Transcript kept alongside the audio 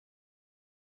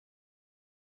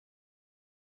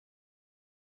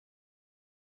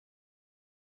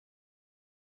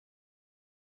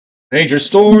Major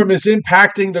storm is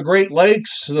impacting the Great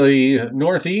Lakes, the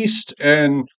Northeast,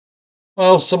 and,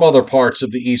 well, some other parts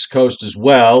of the East Coast as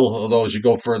well. Although as you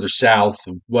go further south,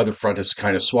 the weather front has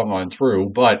kind of swung on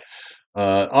through. But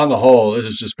on the whole, this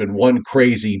has just been one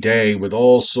crazy day with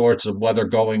all sorts of weather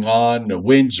going on. The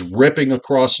winds ripping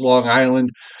across Long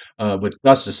Island with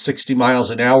gusts of 60 miles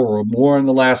an hour or more in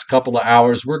the last couple of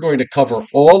hours. We're going to cover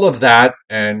all of that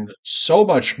and so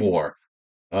much more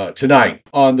tonight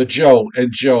on the Joe and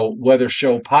Joe Weather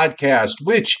Show podcast,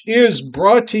 which is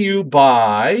brought to you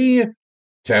by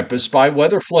Tempest by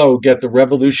WeatherFlow. Get the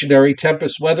revolutionary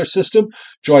Tempest weather system.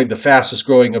 Join the fastest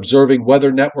growing observing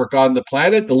weather network on the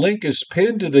planet. The link is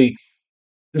pinned to the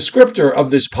descriptor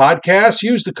of this podcast.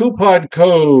 Use the coupon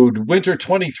code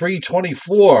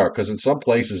winter2324 because in some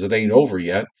places it ain't over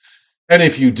yet. And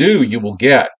if you do, you will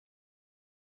get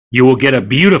a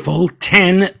beautiful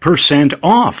 10%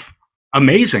 off.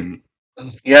 Amazing.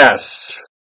 Yes.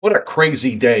 What a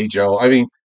crazy day, Joe. I mean,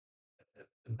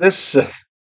 this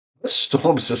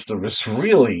storm system is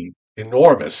really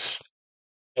enormous.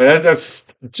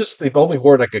 That's just the only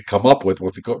word I could come up with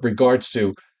regards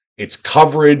to its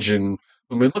coverage. And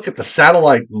I mean, look at the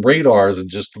satellite and radars in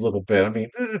just a little bit. I mean,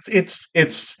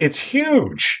 it's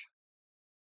huge.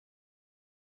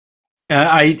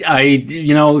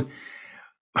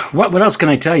 What else can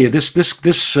I tell you?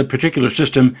 This particular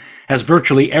system has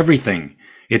virtually everything.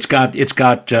 It's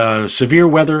got severe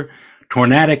weather,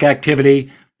 tornadic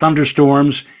activity,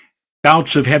 thunderstorms,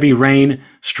 bouts of heavy rain,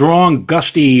 strong,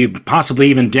 gusty, possibly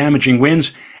even damaging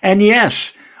winds, and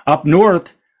yes, up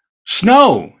north,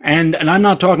 snow. And I'm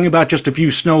not talking about just a few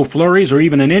snow flurries or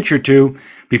even an inch or two.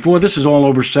 Before this is all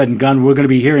over said and done, we're going to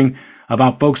be hearing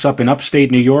about folks up in upstate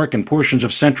New York and portions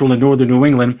of central and northern New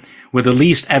England with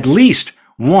at least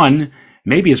 1,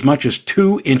 maybe as much as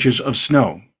 2 inches of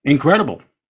snow. Incredible.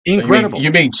 Incredible.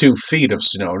 You mean 2 feet of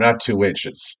snow, not 2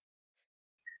 inches.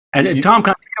 And Tom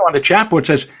Contnues on the chat board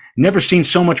says, never seen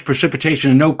so much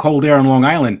precipitation and no cold air on Long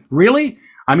Island. Really?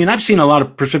 I mean, I've seen a lot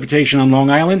of precipitation on Long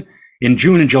Island in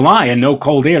June and July and no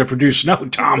cold air to produce snow,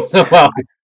 Tom. Well,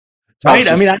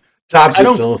 right?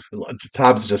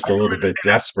 Tom's just a little bit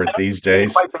desperate these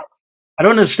days. I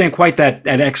don't understand quite that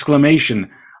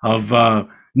exclamation of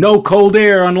no cold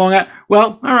air on Long Island.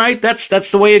 Well, all right, that's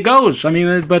the way it goes. I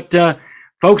mean, but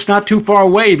folks, not too far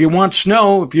away. If you want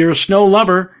snow, if you're a snow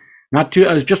lover, not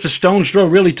too just a stone's throw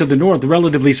really to the north,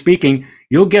 relatively speaking,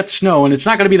 you'll get snow, and it's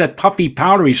not going to be that puffy,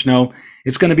 powdery snow.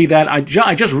 It's going to be that I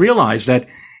just realized that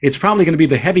it's probably going to be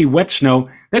the heavy, wet snow.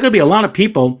 There are going to be a lot of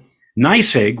people.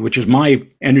 NYSEG, which is my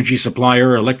energy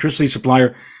supplier, electricity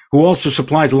supplier, who also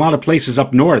supplies a lot of places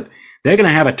up north. They're going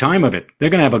to have a time of it. They're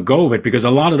going to have a go of it because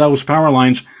a lot of those power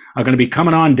lines are going to be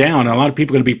coming on down. And a lot of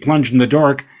people are going to be plunged in the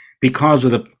dark because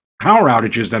of the power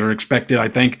outages that are expected, I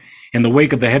think, in the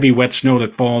wake of the heavy, wet snow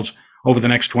that falls over the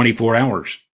next 24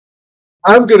 hours.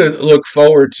 I'm going to look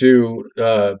forward to,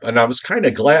 and I was kind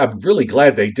of glad, I'm really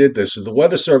glad they did this. So the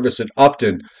Weather Service in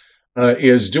Upton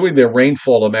is doing their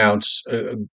rainfall amounts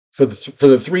for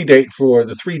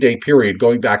the 3-day period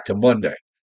going back to Monday.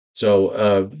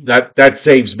 So that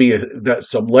saves me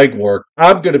some legwork.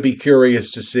 I'm going to be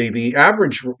curious to see the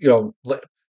average.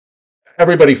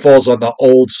 Everybody falls on the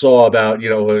old saw about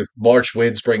March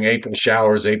winds bring April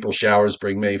showers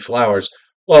bring May flowers.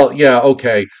 Well, yeah,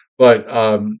 okay, but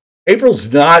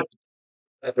April's not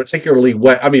particularly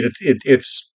wet. I mean,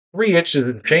 it's 3 inches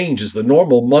and change is the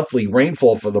normal monthly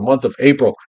rainfall for the month of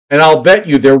April. And I'll bet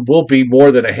you there will be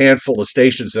more than a handful of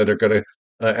stations that are going to,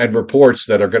 and reports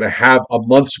that are going to have a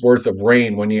month's worth of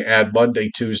rain when you add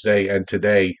Monday, Tuesday, and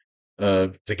today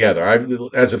together.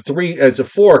 As of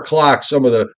 4 o'clock, some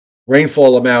of the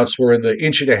rainfall amounts were in the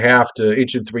 1.5 to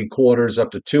 1.75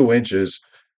 up to 2 inches.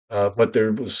 But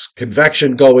there was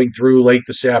convection going through late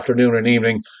this afternoon and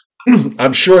evening.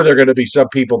 I'm sure there are going to be some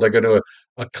people that are going to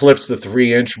eclipse the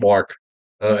 3-inch mark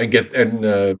and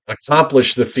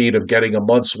accomplish the feat of getting a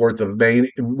month's worth of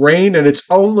rain, and it's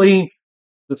only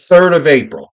the 3rd of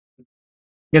April.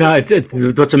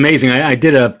 What's amazing. I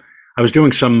was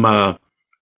doing some an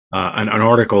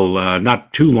article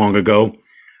not too long ago.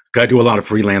 I do a lot of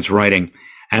freelance writing,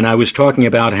 and I was talking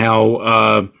about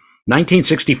how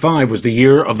 1965 was the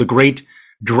year of the great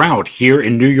drought here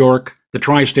in New York, the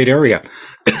tri-state area.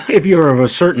 If you're of a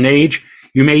certain age,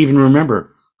 you may even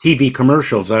remember TV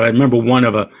commercials. I remember one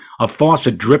of a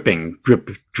faucet dripping, drip,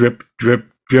 drip, drip,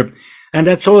 drip. And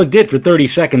that's all it did for 30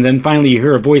 seconds. Then finally you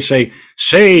hear a voice say,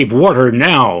 "Save water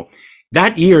now."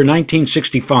 That year,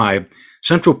 1965,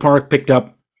 Central Park picked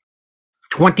up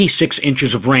 26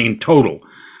 inches of rain total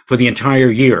for the entire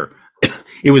year.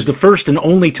 It was the first and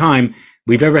only time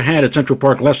we've ever had at Central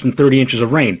Park less than 30 inches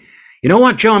of rain. You know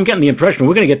what, Joe? I'm getting the impression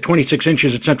we're going to get 26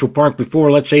 inches at Central Park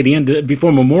before, let's say, the end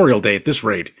before Memorial Day at this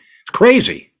rate. It's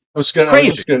crazy, I was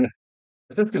crazy. just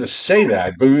gonna say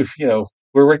that, but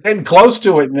we're getting close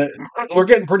to it. We're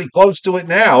getting pretty close to it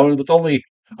now, with only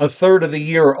a third of the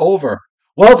year over.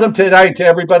 Welcome tonight to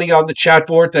everybody on the chat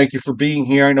board. Thank you for being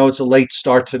here. I know it's a late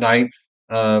start tonight.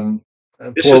 Um,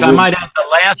 This poor is, I Ruben. might add,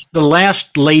 the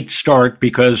last late start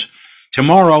because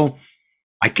tomorrow,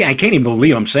 I can't even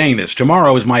believe I'm saying this.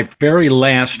 Tomorrow is my very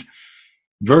last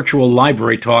virtual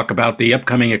library talk about the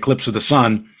upcoming eclipse of the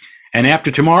sun. And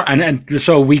after tomorrow, and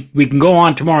so we can go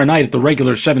on tomorrow night at the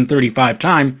regular 7:35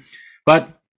 time,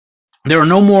 but there are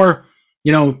no more,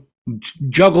 you know,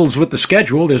 juggles with the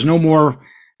schedule. There's no more,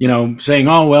 saying,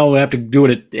 oh well, we have to do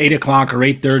it at 8 o'clock or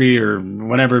 8:30 or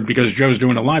whatever because Joe's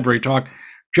doing a library talk.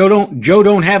 Joe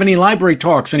don't have any library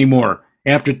talks anymore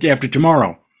after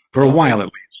tomorrow for a Oh, while at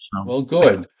least. So. well,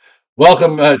 good.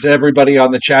 Welcome to everybody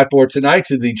on the chat board tonight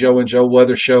to the Joe and Joe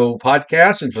Weather Show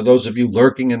podcast. And for those of you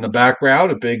lurking in the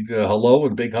background, a big hello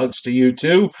and big hugs to you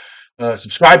too.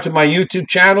 Subscribe to my YouTube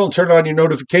channel and turn on your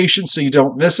notifications so you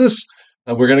don't miss us.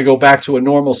 We're going to go back to a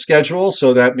normal schedule,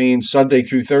 so that means Sunday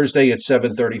through Thursday at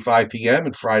 7:35 p.m.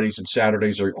 and Fridays and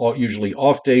Saturdays are usually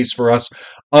off days for us,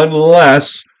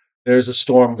 unless there's a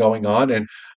storm going on. And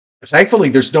thankfully,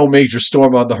 there's no major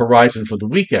storm on the horizon for the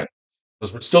weekend,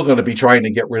 because we're still going to be trying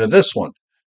to get rid of this one.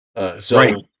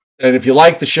 Right. And if you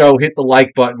like the show, hit the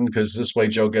like button, because this way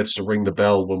Joe gets to ring the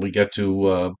bell when we get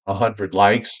to 100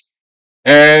 likes.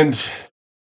 And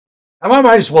I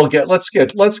might as well let's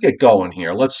get going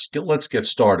here. Let's get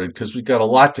started, because we've got a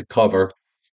lot to cover,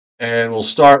 and we'll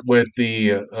start with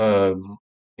the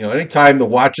anytime the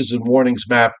watches and warnings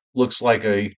map looks like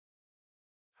a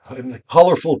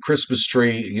colorful Christmas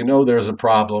tree, there's a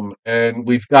problem, and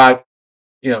we've got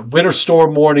winter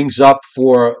storm warnings up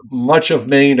for much of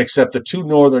Maine except the two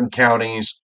northern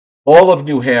counties, all of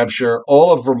New Hampshire,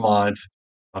 all of Vermont,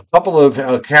 a couple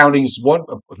of counties, one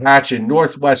patch in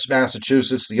northwest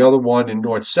Massachusetts, the other one in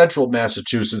north central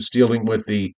Massachusetts, dealing with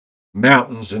the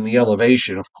mountains and the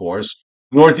elevation, of course.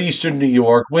 Northeastern New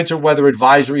York, winter weather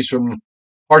advisories from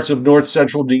parts of north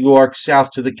central New York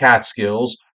south to the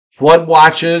Catskills, flood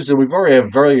watches, and we've already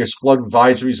have various flood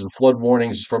advisories and flood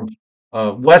warnings from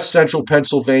west central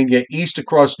Pennsylvania, east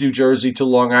across New Jersey to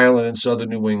Long Island and southern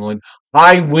New England.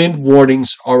 High wind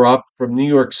warnings are up from New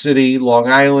York City, Long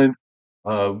Island,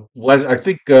 West. I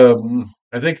think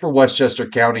for Westchester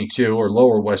County too, or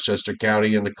Lower Westchester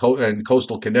County, and and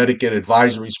coastal Connecticut,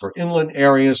 advisories for inland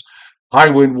areas.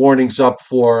 High wind warnings up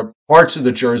for parts of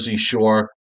the Jersey Shore.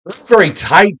 It's very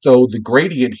tight, though, the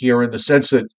gradient here, in the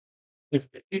sense that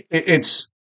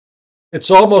it's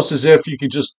almost as if you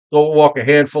could just go walk a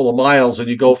handful of miles and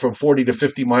you go from 40 to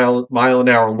 50 mile an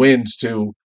hour winds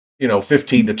to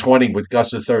 15 to 20 with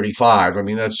gusts of 35. I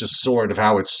mean, that's just sort of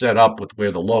how it's set up with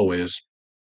where the low is.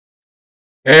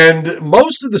 And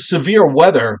most of the severe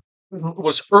weather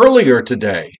was earlier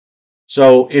today,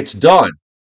 so it's done.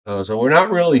 So we're not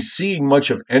really seeing much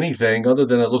of anything, other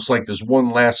than it looks like there's one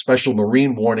last special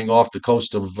marine warning off the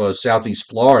coast of southeast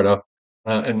Florida,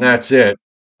 and that's it.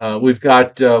 We've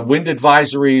got wind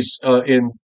advisories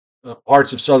in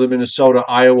parts of southern Minnesota,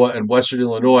 Iowa, and western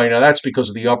Illinois. Now, that's because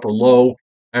of the upper low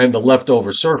and the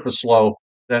leftover surface low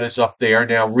that is up there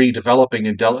now, redeveloping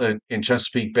in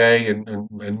Chesapeake Bay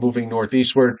and moving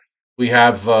northeastward. We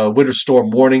have winter storm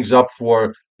warnings up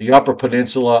for the Upper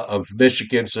Peninsula of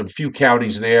Michigan, some few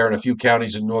counties there, and a few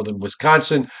counties in northern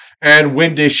Wisconsin, and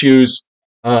wind issues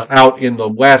out in the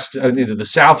west and into the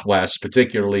southwest,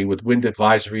 particularly with wind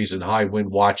advisories and high wind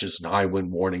watches and high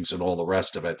wind warnings and all the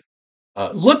rest of it.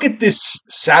 Look at this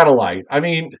satellite. I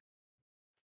mean,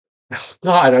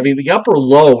 God, I mean, the upper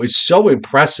low is so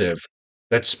impressive,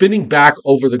 that spinning back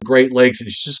over the Great Lakes,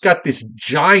 it's just got this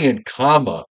giant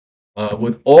comma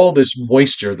with all this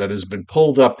moisture that has been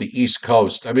pulled up the East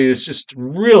Coast. I mean, it's just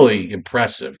really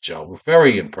impressive, Joe.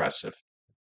 Very impressive.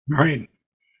 Right.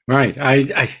 Right.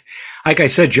 Like I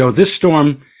said, Joe, this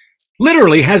storm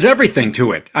literally has everything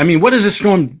to it. I mean, what is a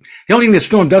storm? The only thing this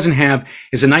storm doesn't have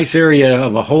is a nice area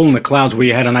of a hole in the clouds where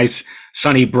you had a nice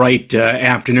sunny, bright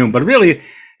afternoon. But really,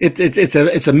 it's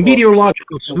a Well,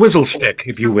 meteorological swizzle stick,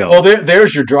 if you will. well,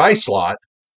 there's your dry slot.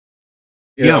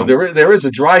 Yeah. There is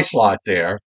a dry slot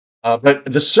there. But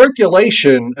the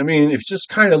circulation, I mean, if you just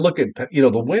kind of look at,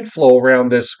 the wind flow around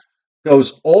this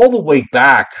goes all the way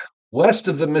back west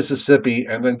of the Mississippi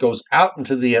and then goes out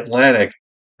into the Atlantic,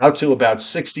 out to about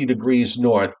 60 degrees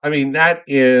north. I mean, that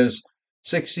is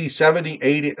 60, 70,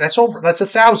 80. That's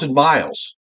 1,000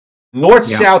 miles. North,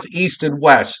 Yeah. south, east, and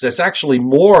west. That's actually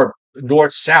more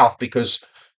north, south, because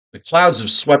the clouds have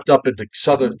swept up into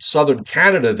southern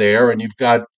Canada there, and you've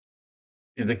got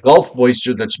the Gulf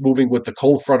moisture that's moving with the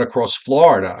cold front across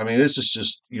Florida. I mean, this is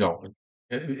just,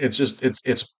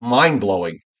 it's mind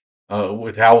blowing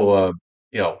with how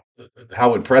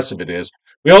how impressive it is.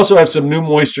 We also have some new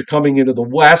moisture coming into the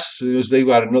west, as they've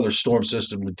got another storm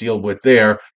system to deal with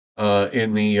there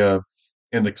in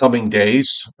the coming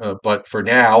days. But for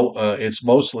now, it's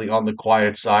mostly on the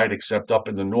quiet side, except up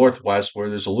in the northwest where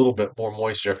there's a little bit more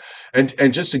moisture.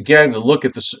 And just again to look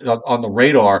at this on the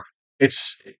radar,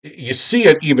 you see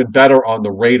it even better on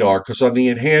the radar because on the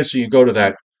enhancer you go to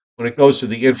that when it goes to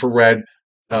the infrared.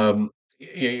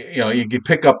 You can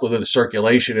pick up whether the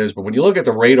circulation is, but when you look at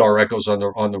the radar echoes on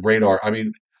the radar, I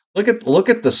mean, look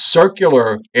at the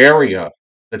circular area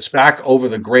that's back over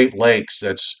the Great Lakes.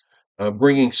 That's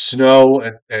bringing snow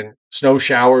and snow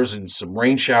showers and some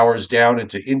rain showers down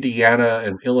into Indiana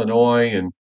and Illinois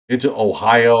and into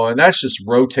Ohio, and that's just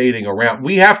rotating around.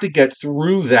 We have to get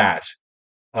through that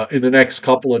in the next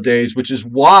couple of days, which is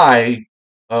why,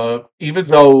 even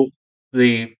though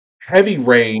the heavy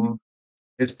rain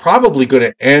is probably going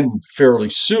to end fairly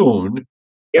soon, uh,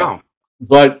 Yeah.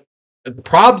 but the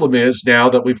problem is now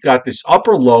that we've got this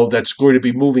upper low that's going to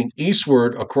be moving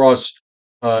eastward across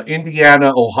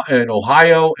Indiana and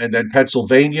Ohio, and then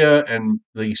Pennsylvania, and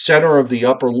the center of the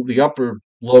upper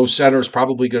low center is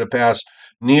probably going to pass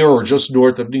near or just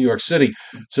north of New York City.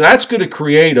 So that's going to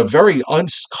create a very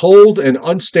cold and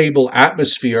unstable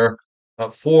atmosphere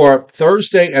for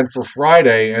Thursday and for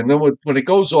Friday. And then when it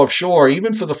goes offshore,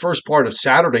 even for the first part of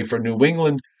Saturday for New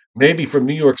England, maybe from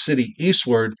New York City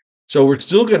eastward. So we're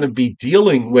still going to be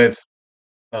dealing with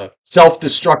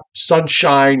self-destruct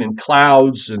sunshine and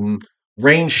clouds and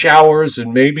rain showers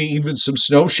and maybe even some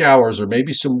snow showers or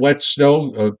maybe some wet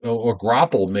snow or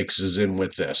grapple mixes in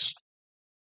with this.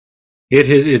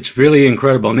 It's really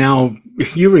incredible. Now,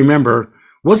 you remember,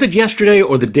 was it yesterday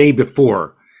or the day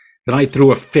before that I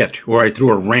threw a fit or I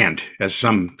threw a rant, as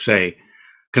some say,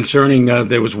 concerning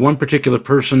there was one particular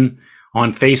person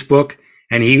on Facebook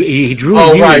and he drew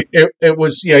Oh, you, right. It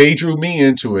was, yeah, he drew me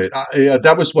into it.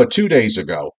 That was what, 2 days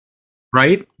ago.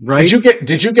 right? Did Right? you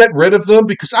get rid of them?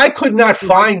 Because I could not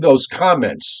find those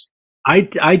comments.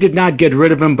 I did not get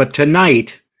rid of him, but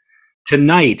tonight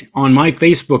on my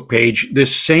Facebook page,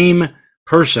 this same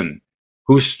person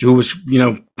who was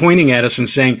pointing at us and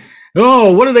saying,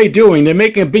 "Oh, what are they doing? They're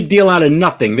making a big deal out of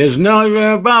nothing. There's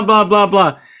no blah blah blah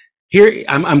blah." Here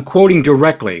I'm quoting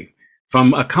directly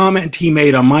from a comment he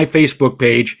made on my Facebook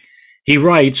page. He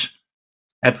writes,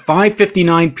 "At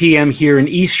 5:59 p.m. here in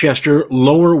Eastchester,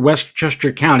 Lower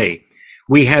Westchester County,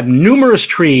 we have numerous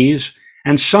trees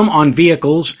and some on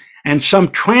vehicles and some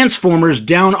transformers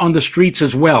down on the streets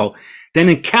as well." Then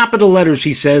in capital letters,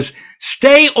 he says,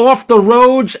 "Stay off the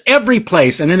roads every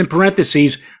place." And then in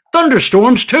parentheses,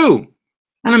 "thunderstorms too."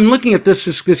 And I'm looking at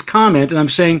this comment and I'm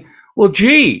saying, well,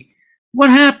 gee, what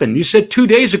happened? You said 2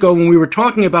 days ago when we were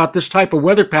talking about this type of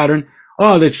weather pattern,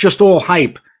 oh, that's just all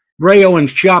hype. Rayo and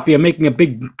Chaffee are making a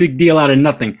big deal out of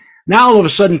nothing. Now, all of a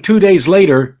sudden, 2 days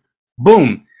later,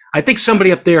 boom. I think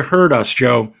somebody up there heard us,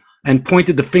 Joe, and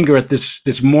pointed the finger at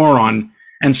this moron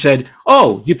and said,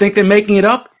 "Oh, you think they're making it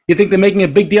up? You think they're making a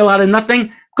big deal out of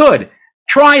nothing? Good.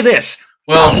 Try this."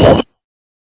 Well,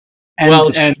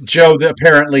 And Joe,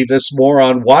 apparently this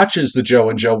moron watches the Joe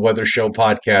and Joe Weather Show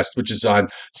podcast, which is on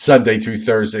Sunday through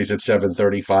Thursdays at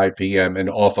 7:35 p.m. and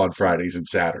off on Fridays and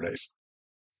Saturdays.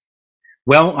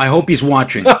 well, I hope he's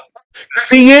watching Because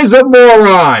he is a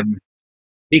moron.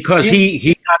 because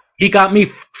he got me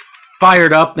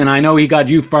fired up, and I know he got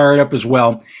you fired up as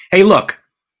well. Hey, look,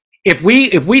 if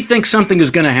we think something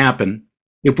is going to happen,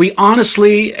 if we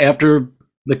honestly, after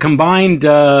the combined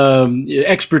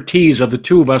expertise of the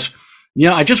two of us,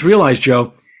 I just realized,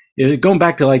 Joe, going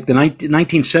back to like the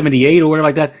 1978 or whatever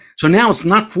like that. So now it's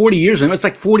not 40 years, it's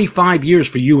like 45 years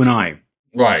for you and I.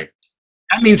 Right.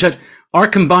 That means that our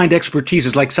combined expertise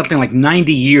is like something like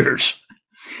 90 years.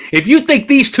 If you think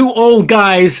these two old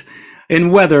guys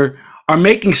in weather are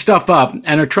making stuff up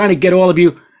and are trying to get all of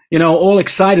you, all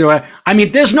excited, I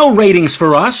mean, there's no ratings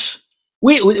for us.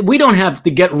 We don't have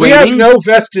to get ratings.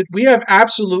 We have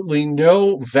absolutely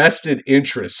no vested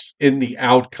interest in the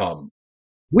outcome.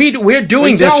 We're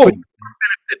doing this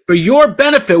for your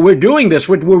benefit. We're doing this.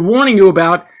 We're warning you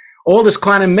about all this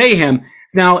kind of mayhem.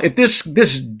 Now, if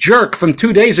this jerk from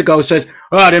 2 days ago says,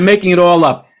 "Oh, they're making it all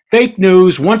up," fake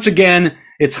news once again.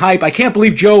 It's hype. I can't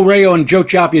believe Joe Rayo and Joe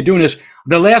Chaffee are doing this.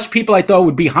 The last people I thought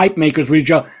would be hype makers were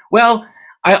Joe. Well,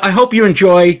 I hope you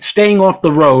enjoy staying off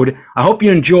the road. I hope you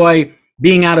enjoy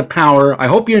being out of power. I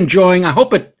hope you're enjoying. I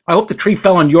hope it I hope the tree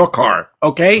fell on your car.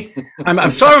 Okay,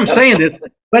 I'm sorry I'm saying this,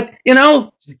 but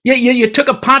you took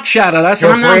a pot shot at us, and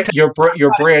Your I'm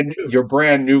not. brand, your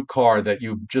brand new car that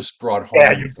you just brought Yeah,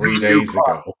 home your three brand new days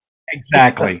car. ago.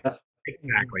 Exactly.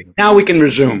 Exactly. Now we can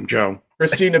resume, Joe.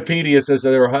 Christina Pedia says that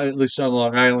there were, at least on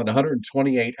Long Island,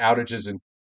 128 outages in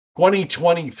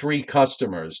 2023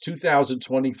 customers,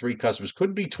 2023 customers.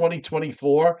 Could be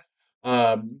 2024.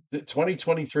 The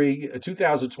 2023,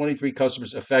 2023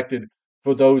 customers affected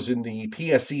for those in the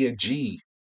PSE and G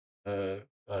uh,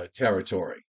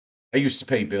 territory. I used to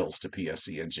pay bills to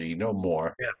PSE and G, no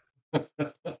more. Yeah.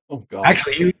 Oh God.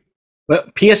 Actually,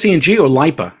 PSE&G or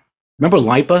LIPA? Remember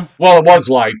LIPA? Well, it was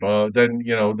LIPA. Then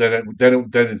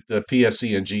the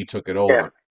PSE and G took it Yeah.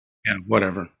 over. Yeah,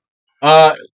 whatever.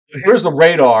 Uh, Here's the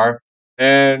radar,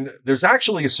 and there's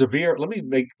actually a severe. Let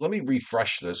me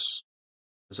refresh this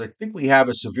because I think we have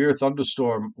a severe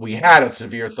thunderstorm. We had a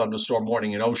severe thunderstorm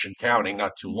warning in Ocean County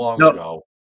not too long No, ago.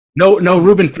 no,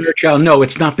 Ruben Fairchild. No,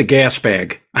 it's not the gas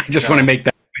bag. I just want to No, make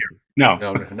that. No.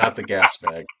 no, not the gas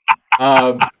bag.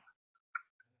 Um,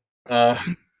 uh,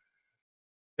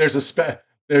 there's a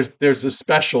there's a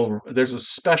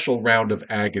special round of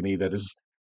agony that is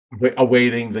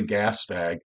awaiting the gas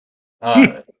bag.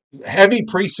 Uh, Heavy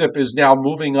precip is now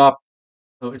moving up.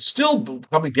 It's still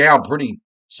coming down pretty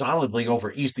solidly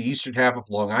over the eastern half of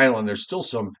Long Island. There's still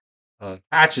some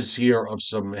patches here of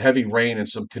some heavy rain and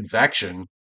some convection.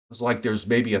 It's like there's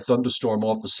maybe a thunderstorm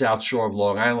off the south shore of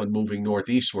Long Island moving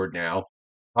northeastward now,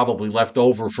 probably left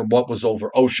over from what was over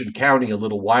Ocean County a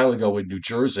little while ago in New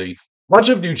Jersey. Much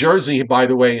of New Jersey, by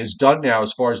the way, is done now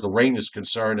as far as the rain is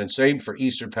concerned, and same for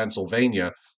eastern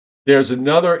Pennsylvania. There's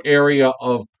another area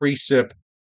of precip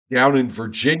down in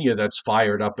Virginia that's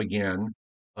fired up again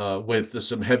with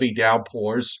some heavy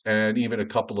downpours and even a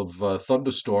couple of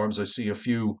thunderstorms. I see a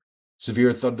few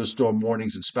severe thunderstorm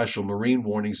warnings and special marine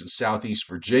warnings in southeast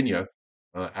Virginia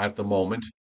at the moment.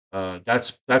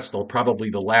 Probably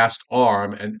the last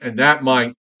arm, and that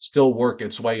might still work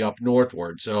its way up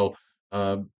northward. So,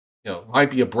 might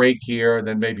be a break here, and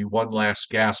then maybe one last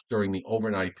gasp during the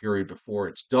overnight period before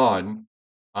it's done.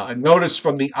 I noticed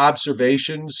from the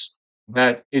observations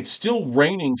that it's still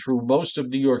raining through most of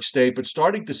New York State, but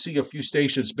starting to see a few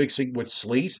stations mixing with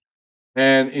sleet.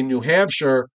 And in New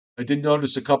Hampshire, I did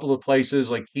notice a couple of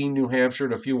places like Keene, New Hampshire,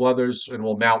 and a few others, and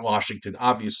well, Mount Washington,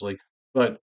 obviously.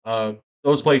 But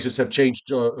those places have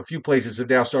changed. A few places have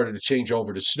now started to change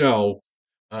over to snow.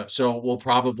 So we'll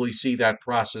probably see that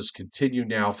process continue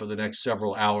now for the next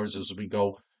several hours as we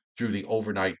go through the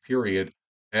overnight period.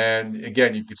 And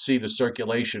again, you can see the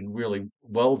circulation really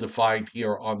well defined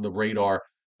here on the radar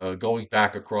going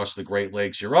back across the Great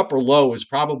Lakes. Your upper low is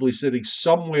probably sitting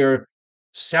somewhere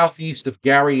southeast of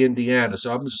Gary, Indiana.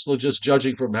 So I'm just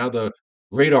judging from how the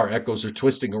radar echoes are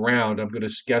twisting around. I'm going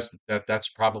to guess that that's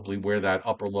probably where that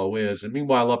upper low is. And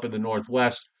meanwhile, up in the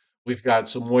northwest, we've got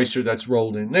some moisture that's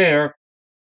rolled in there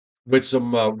with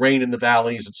some rain in the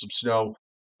valleys and some snow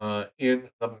in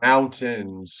the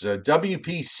mountains.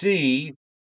 WPC,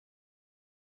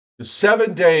 the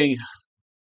 7 day.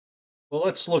 Well,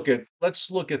 let's look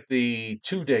at the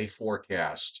 2 day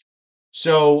forecast.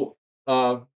 So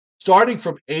starting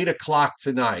from 8 o'clock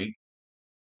tonight.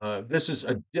 This is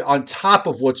on top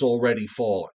of what's already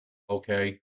fallen.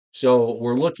 Okay. So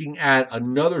we're looking at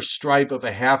another stripe of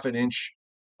a half an inch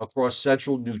across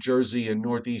central New Jersey and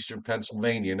northeastern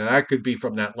Pennsylvania. Now, that could be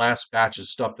from that last batch of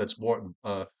stuff that's more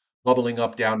bubbling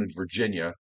up down in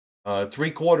Virginia.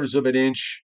 Three-quarters of an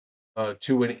inch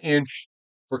to an inch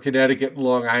for Connecticut and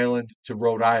Long Island to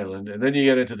Rhode Island. And then you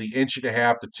get into the inch and a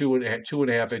half to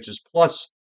 2.5 inches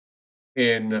plus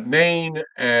in Maine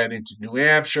and into New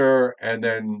Hampshire, and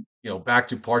then back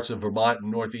to parts of Vermont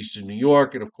and northeastern New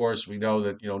York, and of course we know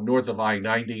that north of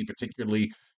I-90,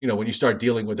 particularly when you start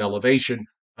dealing with elevation,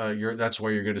 that's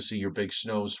where you're going to see your big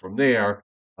snows from there.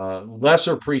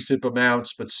 Lesser precip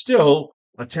amounts, but still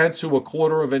a tenth to a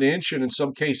quarter of an inch, and in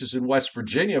some cases in West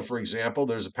Virginia, for example,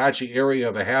 there's a patchy area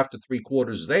of a half to three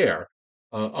quarters there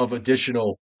of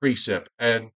additional precip,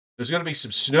 and there's going to be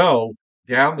some snow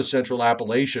down the central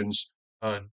Appalachians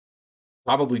uh,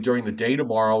 probably during the day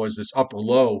tomorrow as this upper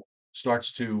low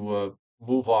starts to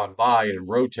move on by and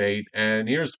rotate. And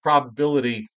here's the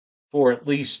probability for at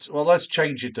least, well, let's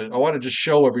change it to, I want to just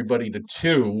show everybody the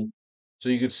two so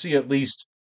you can see at least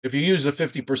if you use the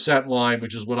 50% line,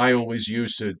 which is what I always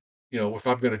use to, if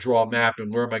I'm going to draw a map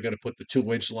and where am I going to put the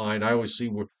 2 inch line, I always see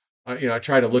where, I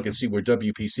try to look and see where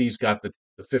WPC's got the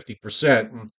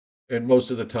 50%. And most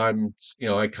of the time,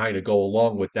 I kind of go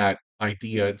along with that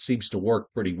idea. It seems to work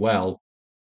pretty well.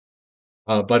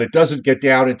 But it doesn't get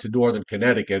down into northern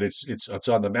Connecticut. It's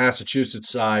on the Massachusetts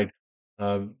side,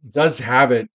 does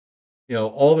have it.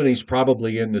 Albany's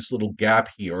probably in this little gap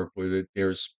here where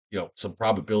there's some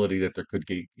probability that there could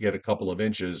get a couple of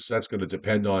inches. That's going to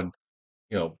depend on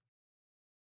you know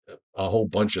a whole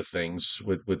bunch of things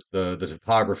with the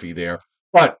topography there.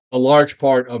 But a large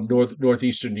part of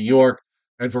northeastern New York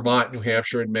and Vermont, New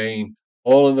Hampshire, and Maine,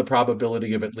 all in the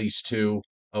probability of at least two,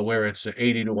 where it's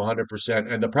 80 to 100%,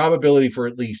 and the probability for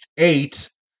at least eight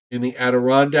in the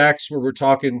Adirondacks, where we're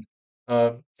talking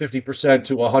 50%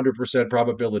 to 100%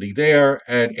 probability there,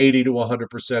 and 80 to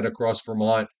 100% across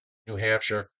Vermont, New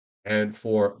Hampshire, and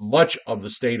for much of the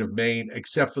state of Maine,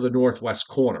 except for the northwest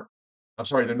corner. I'm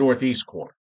sorry, the northeast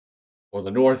corner or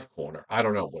the north corner. I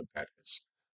don't know what that is.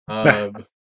 Um,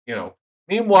 you know.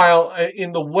 Meanwhile,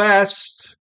 in the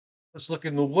west, let's look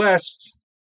in the west.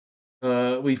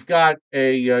 We've got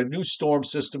a new storm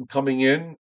system coming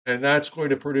in, and that's going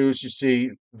to produce, you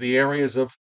see, the areas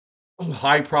of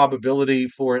high probability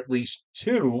for at least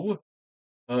two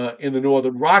in the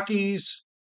northern Rockies,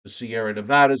 the Sierra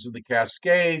Nevadas, and the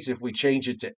Cascades. If we change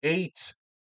it to eight,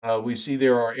 we see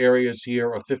there are areas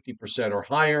here of 50% or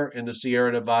higher in the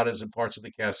Sierra Nevadas and parts of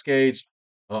the Cascades.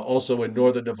 Also in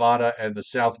northern Nevada and the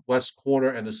southwest corner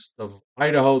of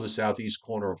Idaho, the southeast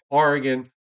corner of Oregon,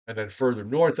 and then further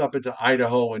north up into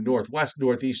Idaho and northwest,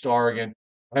 northeast Oregon,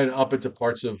 and up into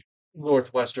parts of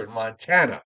northwestern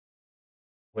Montana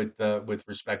with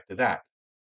respect to that.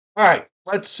 All right,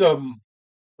 let's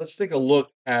take a look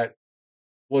at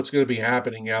what's going to be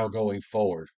happening now going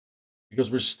forward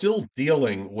because we're still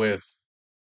dealing with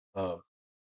uh,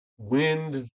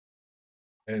 wind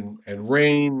and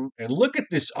rain. And look at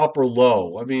this upper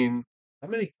low. I mean, how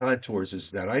many contours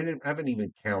is that? Haven't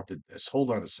even counted this. Hold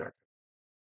on a second.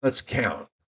 Let's count.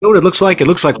 You know what it looks like? It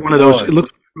looks like one of those. It One,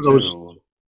 looks like one of those. two,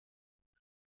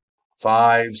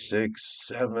 5, 6,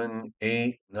 7,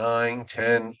 8, 9,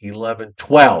 10, 11,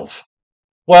 12.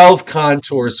 12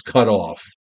 contours cut off.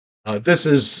 This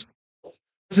is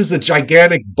a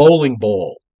gigantic bowling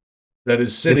ball that is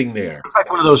It sitting there. looks like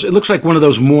one of those. It looks like one of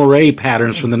those moire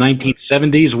patterns from the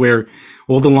 1970s, where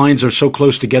all the lines are so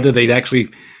close together they'd actually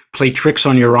play tricks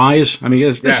on your eyes. I mean,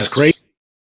 this is crazy. Yes,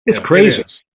 It's yeah, it crazy.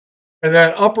 is. And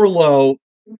that upper low,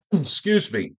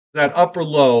 excuse me, that upper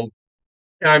low,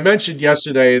 and I mentioned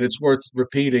yesterday, and it's worth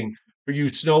repeating for you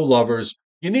snow lovers,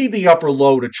 you need the upper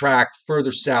low to track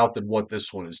further south than what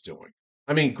this one is doing.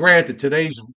 I mean, granted,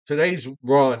 today's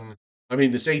run, I mean,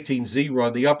 this 18Z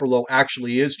run, the upper low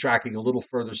actually is tracking a little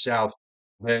further south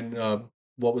than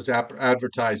what was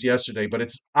advertised yesterday, but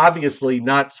it's obviously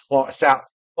not far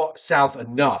south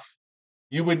enough.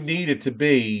 You would need it to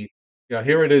be,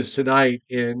 here it is tonight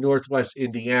in Northwest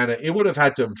Indiana. It would have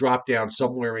had to have dropped down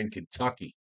somewhere in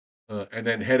Kentucky and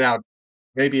then head out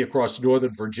maybe across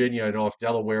Northern Virginia and off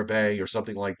Delaware Bay or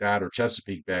something like that, or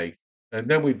Chesapeake Bay. And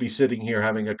then we'd be sitting here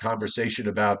having a conversation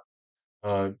about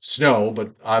snow,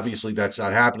 but obviously that's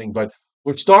not happening. But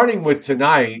we're starting with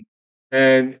tonight,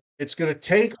 and it's going to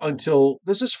take until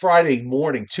this is Friday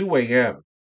morning, 2 a.m.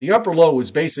 The upper low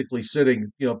is basically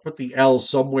sitting, put the L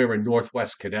somewhere in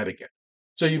northwest Connecticut.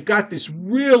 So you've got this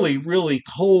really, really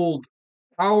cold,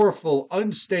 powerful,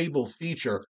 unstable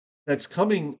feature that's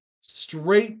coming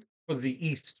straight for the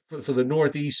east, for the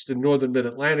northeast and northern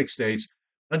mid-Atlantic states.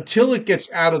 Until it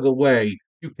gets out of the way,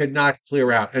 you cannot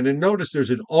clear out. And then notice there's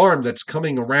an arm that's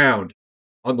coming around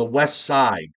on the west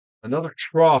side, another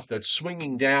trough that's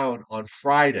swinging down on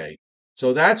Friday.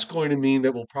 So that's going to mean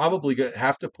that we'll probably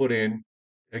have to put in,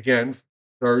 again,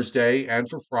 Thursday and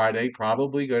for Friday,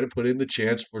 probably going to put in the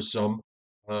chance for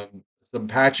um, some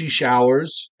patchy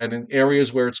showers, and in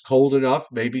areas where it's cold enough,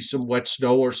 maybe some wet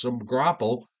snow or some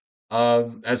grapple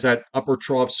as that upper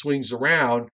trough swings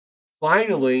around.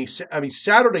 Finally, I mean,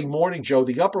 Saturday morning, Joe,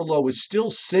 the upper low is still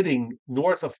sitting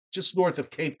just north of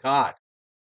Cape Cod.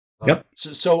 Yep.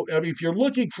 I mean, if you're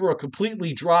looking for a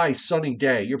completely dry, sunny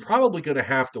day, you're probably going to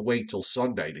have to wait till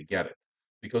Sunday to get it,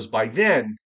 because by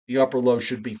then the upper low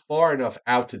should be far enough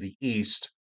out to the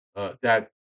east that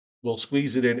will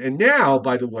squeeze it in. And now,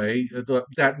 by the way,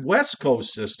 that West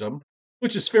Coast system,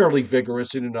 which is fairly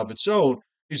vigorous in and of its own,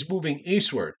 is moving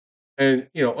eastward. And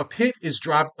a pit is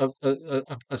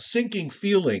a sinking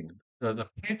feeling. The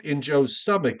pit in Joe's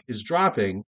stomach is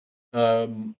dropping.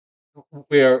 Um,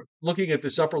 we're looking at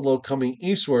this upper low coming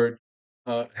eastward,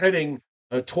 heading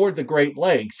toward the Great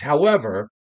Lakes. However,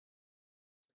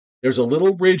 there's a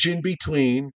little ridge in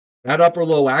between. That upper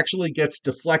low actually gets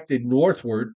deflected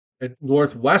northward and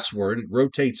northwestward. It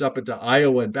rotates up into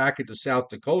Iowa and back into South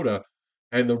Dakota.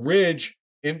 And the ridge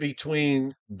in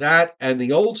between that and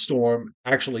the old storm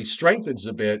actually strengthens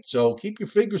a bit. So keep your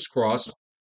fingers crossed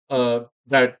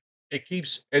that it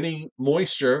keeps any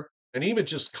moisture and even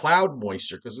just cloud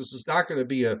moisture, because this is not going to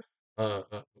be a,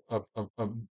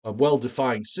 a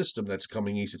well-defined system that's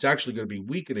coming east. It's actually going to be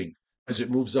weakening as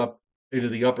it moves up into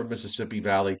the upper Mississippi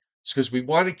Valley. It's because we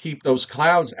want to keep those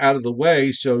clouds out of the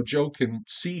way so Joe can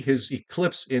see his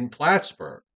eclipse in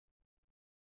Plattsburgh.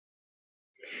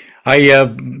 I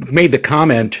made the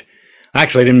comment.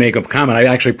 Actually, I didn't make a comment. I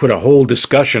actually put a whole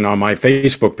discussion on my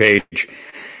Facebook page,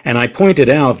 and I pointed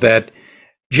out that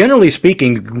generally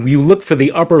speaking, you look for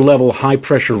the upper level high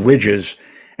pressure ridges,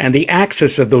 and the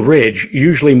axis of the ridge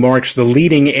usually marks the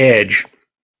leading edge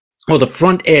or the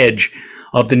front edge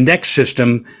of the next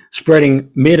system spreading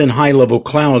mid and high level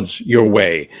clouds your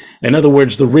way. In other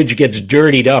words, the ridge gets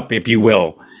dirtied up, if you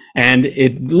will. And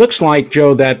it looks like,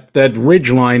 Joe, that that ridge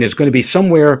line is going to be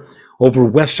somewhere over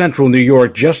west central New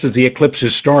York just as the eclipse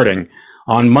is starting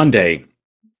on Monday,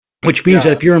 which means that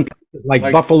Yeah, if you're in places like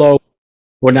like Buffalo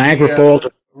or Niagara yeah, Falls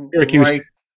or Syracuse, right,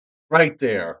 right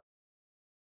there.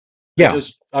 yeah,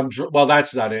 Well,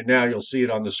 that's not it. Now you'll see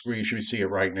it on the screen. You should see it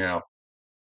right now.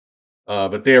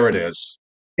 But there it is.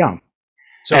 yeah. And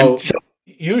So so,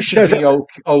 you should does be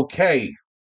okay.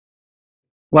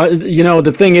 well,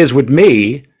 the thing is with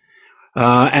me,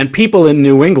 and people in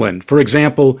New England, for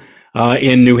example,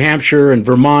 in New Hampshire and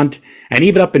Vermont, and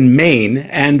even up in Maine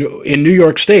and in New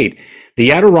York State,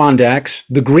 the Adirondacks,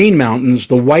 the Green Mountains,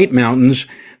 the White Mountains,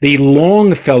 the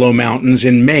Longfellow Mountains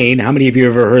in Maine. How many of you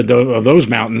ever heard of those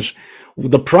mountains?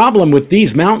 The problem with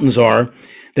these mountains are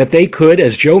that they could,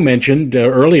 as Joe mentioned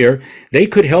earlier, they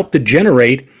could help to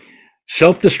generate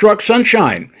self-destruct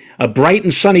sunshine, a bright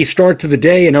and sunny start to the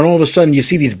day, and then all of a sudden you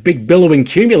see these big billowing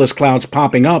cumulus clouds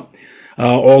popping up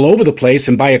all over the place.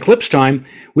 And by eclipse time,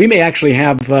 we may actually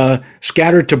have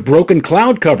scattered to broken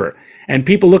cloud cover. And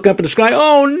people look up at the sky,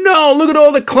 oh no, look at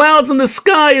all the clouds in the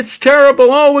sky. It's terrible.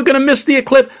 Oh, we're going to miss the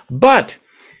eclipse. But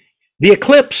the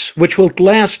eclipse, which will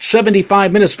last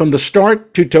 75 minutes from the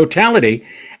start to totality,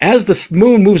 as the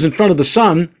moon moves in front of the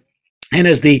sun, and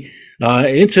as the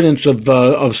incidence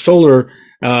of solar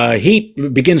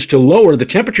heat begins to lower, the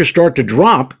temperatures start to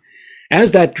drop.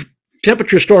 As that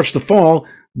temperature starts to fall,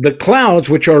 the clouds,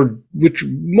 which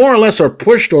more or less are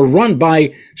pushed or run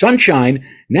by sunshine,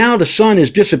 now the sun is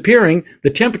disappearing, the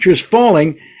temperature is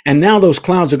falling, and now those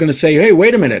clouds are going to say, "Hey,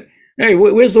 wait a minute! Hey,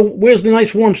 where's the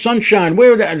nice warm sunshine?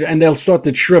 Where?" And they'll start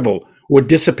to shrivel or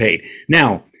dissipate.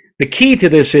 Now, the key to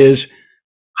this is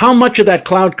how much of that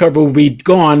cloud cover will be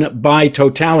gone by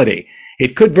totality.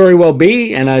 It could very well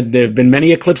be, and there have been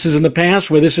many eclipses in the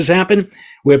past where this has happened,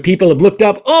 where people have looked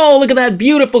up, oh, look at that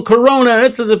beautiful corona.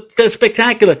 That's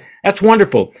spectacular. That's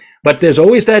wonderful. But there's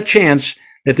always that chance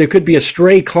that there could be a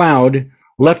stray cloud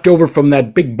left over from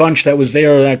that big bunch that was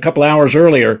there a couple hours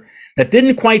earlier that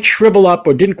didn't quite shrivel up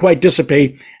or didn't quite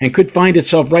dissipate and could find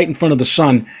itself right in front of the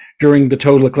sun during the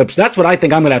total eclipse. That's what I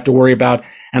think I'm going to have to worry about.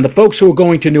 And the folks who are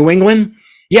going to New England,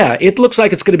 yeah, it looks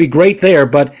like it's going to be great there,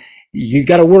 but you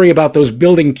got to worry about those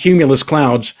building cumulus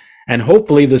clouds, and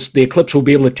hopefully the eclipse will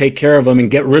be able to take care of them and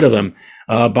get rid of them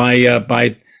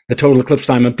by the total eclipse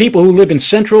time. And people who live in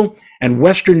central and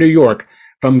western New York,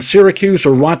 from Syracuse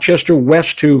or Rochester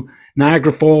west to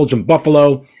Niagara Falls and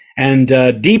Buffalo, and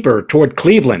deeper toward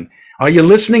Cleveland, are you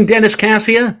listening, Dennis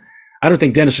Cassia? I don't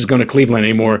think Dennis is going to Cleveland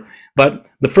anymore, but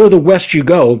the further west you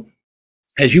go,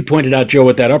 as you pointed out, Joe,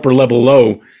 at that upper level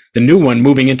low, the new one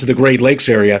moving into the Great Lakes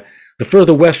area, the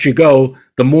further west you go,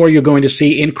 the more you're going to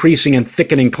see increasing and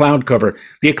thickening cloud cover.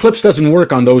 The eclipse doesn't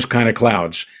work on those kind of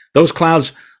clouds. Those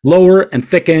clouds lower and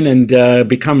thicken and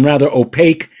become rather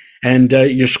opaque, and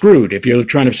you're screwed if you're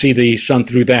trying to see the sun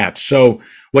through that. So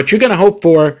what you're going to hope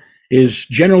for is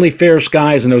generally fair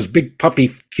skies and those big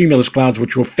puffy cumulus clouds,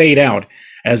 which will fade out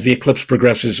as the eclipse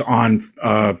progresses on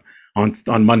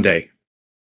Monday.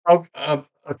 Oh,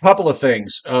 a couple of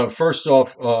things. First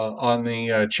off, on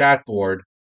the chat board,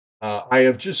 I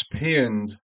have just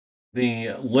pinned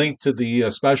the link to the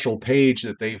special page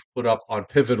that they've put up on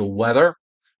Pivotal Weather.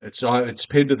 It's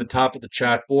pinned to the top of the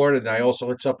chat board, and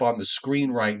it's up on the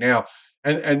screen right now.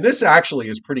 And this actually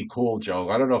is pretty cool, Joe.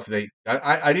 I don't know if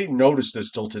I didn't notice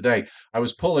this till today. I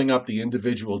was pulling up the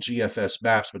individual GFS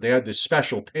maps, but they had this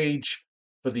special page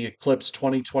for the eclipse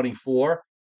 2024,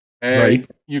 and Right.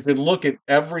 you can look at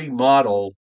every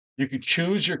model. You could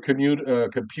choose your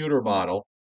computer model.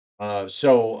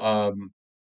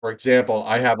 For example,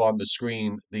 I have on the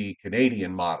screen the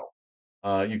Canadian model.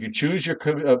 You can choose your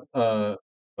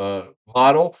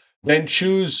model, then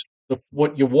choose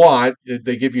what you want.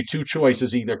 They give you two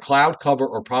choices, either cloud cover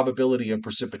or probability of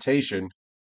precipitation,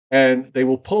 and they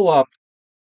will pull up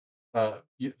the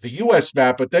US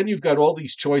map, but then you've got all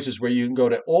these choices where you can go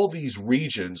to all these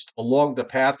regions along the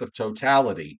path of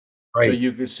totality so Right.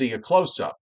 you can see a close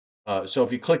up. So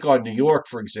if you click on New York,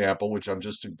 for example, which I'm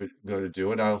just going to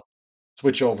do, and I'll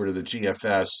switch over to the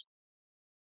GFS.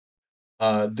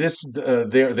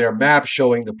 Their map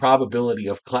showing the probability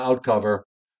of cloud cover,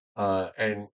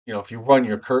 and if you run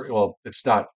your well, it's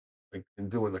not like, I'm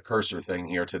doing the cursor thing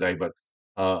here today, but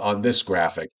on this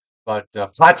graphic, but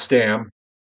Potsdam,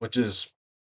 which is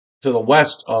to the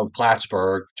west of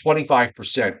Plattsburgh,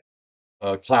 25%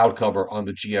 cloud cover on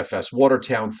the GFS.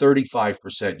 Watertown,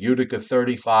 35%. Utica,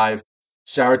 35.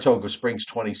 Saratoga Springs,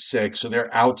 26. So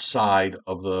they're outside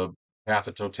of the path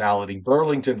of totality.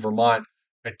 Burlington, Vermont,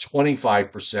 at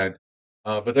 25%.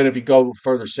 But then if you go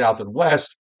further south and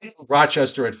west,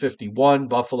 Rochester at 51,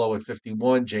 Buffalo at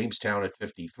 51, Jamestown at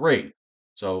 53.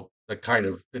 So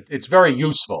it's very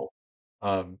useful.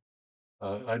 Um,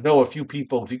 I know a few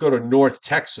people, if you go to North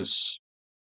Texas,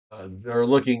 they're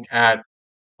looking at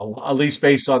least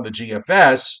based on the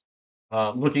GFS,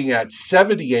 looking at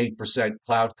 78%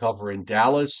 cloud cover in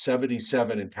Dallas,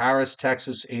 77 in Paris,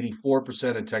 Texas,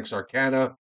 84% in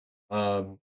Texarkana,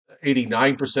 um,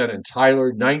 89% in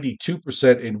Tyler,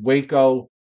 92% in Waco.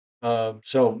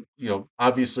 So,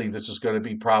 obviously this is going to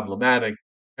be problematic.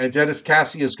 And Dennis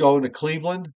Cassie is going to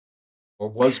Cleveland or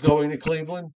was going to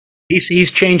Cleveland.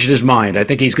 He's changed his mind. I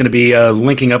think he's going to be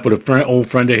linking up with old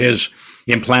friend of his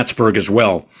in Plattsburgh as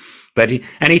well.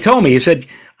 He told me, he said,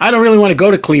 I don't really want to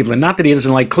go to Cleveland. Not that he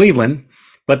doesn't like Cleveland,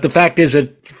 but the fact is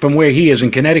that from where he is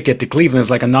in Connecticut to Cleveland is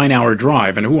like a 9 hour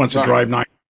drive, and who wants to Right. drive 9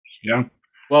 hours? Yeah.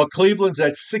 Well, Cleveland's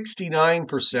at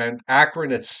 69%,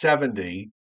 Akron at 70,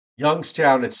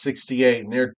 Youngstown at 68,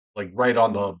 and they're like right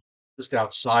on the just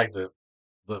outside the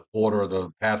border of the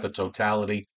path of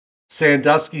totality.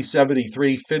 Sandusky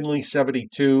 73, Findlay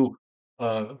 72,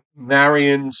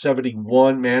 Marion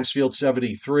 71, Mansfield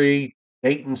 73,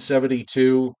 Dayton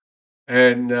 72,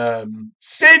 and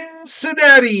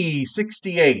Cincinnati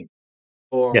 68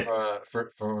 Yeah.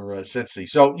 for Cincy.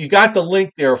 So you got the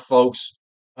link there, folks.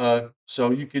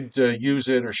 So you could use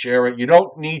it or share it. You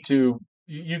don't need to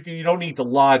you don't need to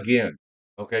log in.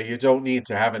 Okay, you don't need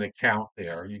to have an account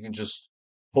there. You can just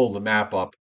pull the map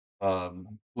up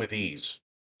with ease.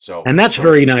 So And that's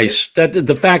very nice. That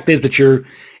the fact is that you're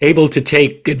able to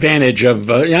take advantage of,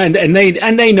 and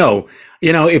they know,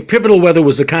 if Pivotal Weather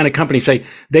was the kind of company, say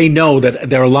they know that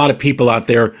there are a lot of people out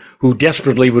there who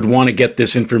desperately would want to get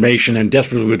this information and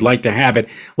desperately would like to have it.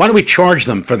 Why don't we charge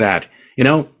them for that?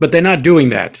 But they're not doing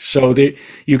that. So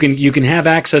you can have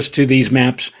access to these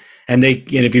maps, and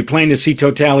if you're planning to see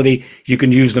totality, you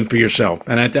can use them for yourself.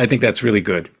 And I think that's really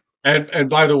good. and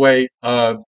by the way,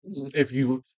 if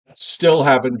you still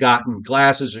haven't gotten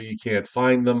glasses or you can't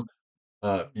find them,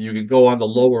 you can go on the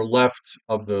lower left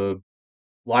of the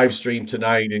live stream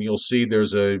tonight, and you'll see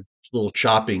there's a little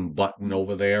chopping button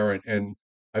over there, and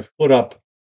I've put up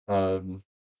um,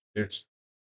 there's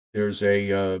there's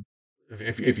a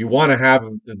if you want to have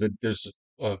there's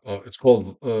it's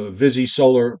called Visi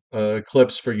Solar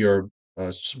Eclipse for your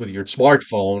with your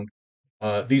smartphone.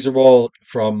 These are all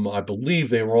from, I believe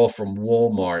they were all from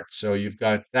Walmart. So you've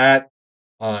got that.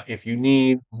 If you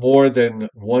need more than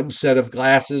one set of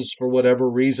glasses for whatever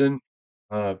reason,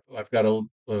 I've got a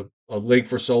link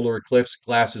for solar eclipse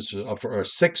glasses for a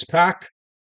 6 pack,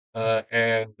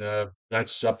 and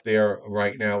that's up there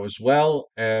right now as well.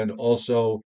 And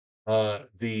also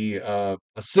the a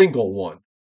single one,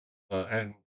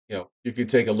 and you can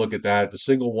take a look at that. The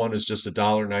single one is just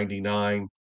 $1.99.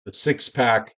 The 6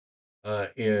 pack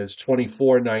is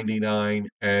 $24.99,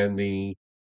 and the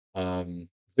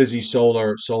Visi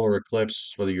Solar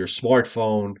Eclipse for your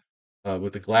smartphone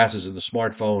with the glasses and the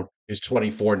smartphone is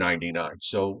 $24.99.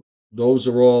 So those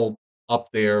are all up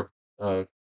there.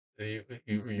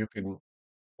 You can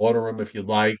order them if you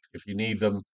like, if you need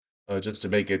them, just to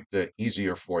make it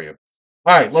easier for you.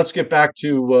 All right, let's get back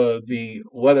to the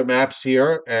weather maps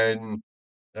here, and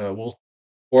we'll of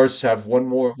course have one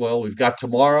more. Well, we've got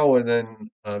tomorrow, and then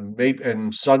maybe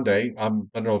and Sunday. I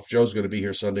don't know if Joe's going to be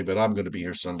here Sunday, but I'm going to be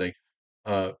here Sunday.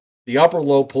 Uh, the upper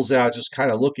low pulls out, just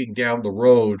kind of looking down the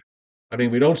road. I mean,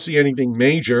 we don't see anything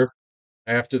major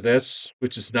after this,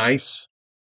 which is nice.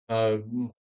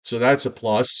 Um, so that's a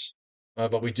plus.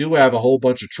 But we do have a whole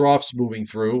bunch of troughs moving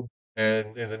through,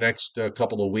 and in the next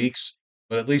couple of weeks.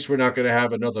 But at least we're not going to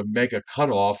have another mega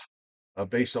cutoff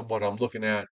based on what I'm looking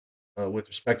at with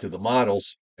respect to the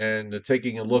models. And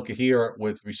taking a look here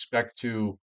with respect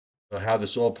to how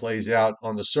this all plays out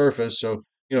on the surface. So,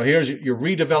 here's your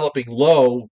redeveloping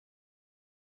low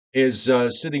is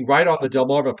sitting right on the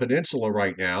Delmarva Peninsula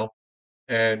right now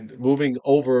and moving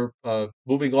off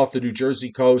the New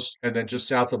Jersey coast, and then just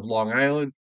south of Long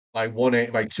Island by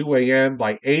 2 a.m.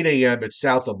 By 8 a.m. it's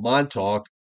south of Montauk,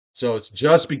 so it's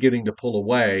just beginning to pull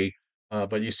away.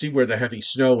 but you see where the heavy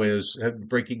snow is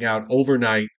breaking out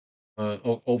overnight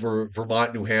over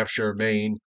Vermont, New Hampshire,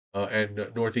 Maine, and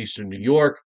northeastern New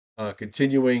York,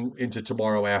 continuing into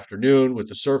tomorrow afternoon with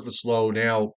the surface low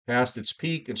now past its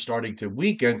peak and starting to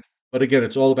weaken. But again,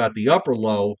 it's all about the upper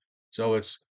low. So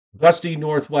it's gusty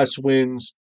northwest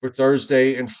winds for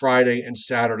Thursday and Friday and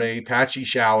Saturday, patchy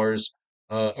showers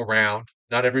around.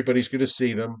 Not everybody's going to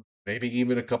see them. Maybe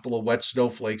even a couple of wet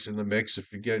snowflakes in the mix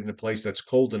if you get in a place that's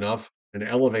cold enough and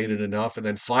elevated enough. And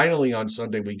then finally on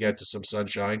Sunday, we get to some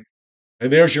sunshine.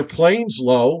 And there's your plains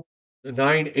low, the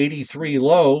 983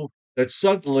 low that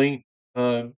suddenly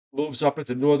moves up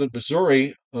into northern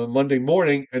Missouri Monday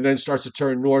morning and then starts to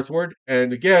turn northward.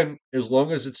 And again, as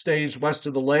long as it stays west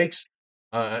of the lakes,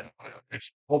 uh,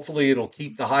 hopefully it'll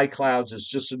keep the high clouds. It's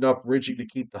just enough ridging to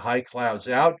keep the high clouds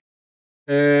out.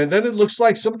 And then it looks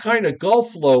like some kind of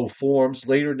Gulf low forms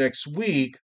later next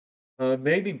week,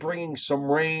 maybe bringing some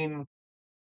rain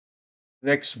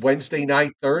next Wednesday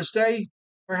night, Thursday,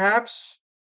 perhaps.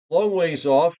 Long ways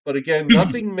off, but again,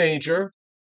 nothing major.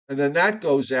 And then that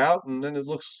goes out, and then it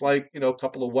looks like, a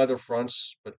couple of weather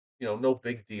fronts, but, no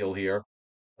big deal here.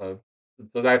 Uh,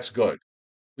 so that's good.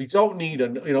 We don't need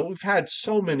we've had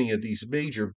so many of these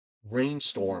major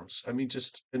rainstorms. I mean,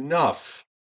 just enough.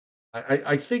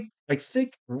 I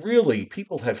think really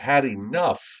people have had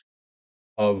enough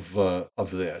of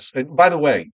this. And by the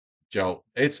way, Joe,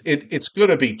 it's going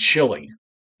to be chilly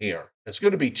here. It's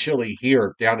going to be chilly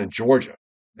here down in Georgia,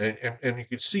 and you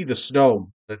can see the snow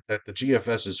that the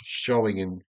GFS is showing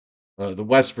in the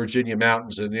West Virginia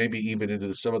mountains and maybe even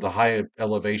into some of the high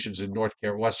elevations in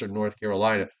Western North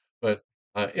Carolina. But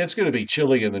it's going to be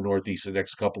chilly in the Northeast the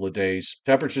next couple of days.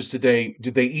 Temperatures today,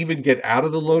 did they even get out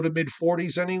of the low to mid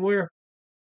 40s anywhere?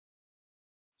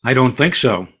 I don't think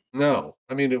so. No,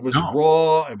 I mean, it was No.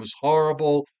 raw, it was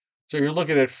horrible. So you're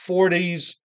looking at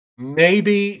 40s,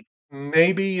 maybe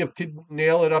you could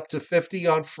nail it up to 50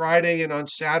 on Friday and on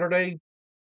Saturday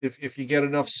if you get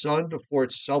enough sun before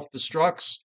it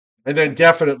self-destructs. And then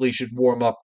definitely should warm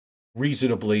up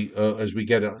reasonably as we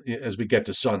get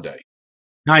to Sunday.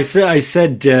 Now, I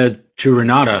said to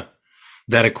Renata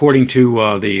that according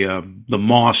to the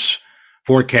Moss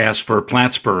forecast for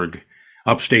Plattsburgh,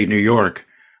 upstate New York,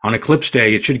 on eclipse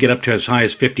day it should get up to as high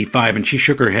as 55, and she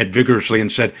shook her head vigorously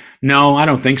and said, "No, I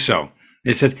don't think so."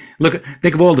 They said, "Look,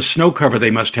 think of all the snow cover they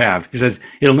must have." He said,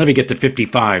 "It'll never get to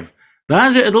 55."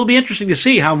 But it'll be interesting to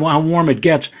see how warm it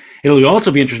gets. It'll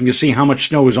also be interesting to see how much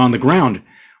snow is on the ground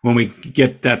when we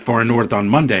get that far north on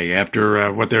Monday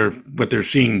after what they're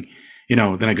seeing,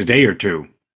 the next day or two.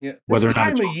 Yeah, this Whether or not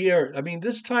time it's of year, I mean,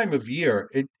 this time of year,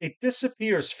 it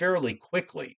disappears fairly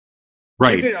quickly. You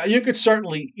right, could you could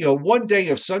certainly, one day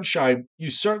of sunshine,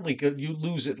 you certainly could you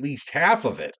lose at least half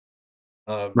of it.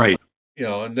 Um, right.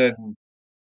 and then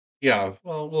yeah,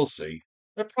 well, we'll see.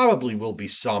 There probably will be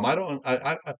some. I don't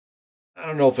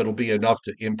know if it'll be enough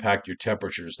to impact your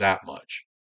temperatures that much.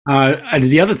 And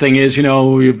the other thing is,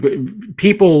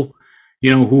 people,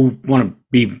 who want to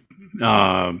be,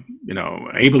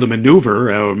 able to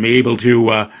maneuver or be able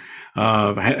to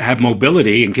have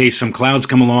mobility in case some clouds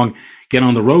come along, get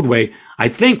on the roadway. I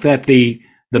think that the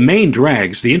main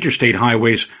drags, the interstate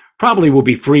highways, probably will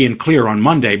be free and clear on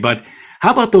Monday. But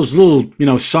how about those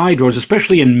little, side roads,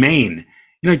 especially in Maine?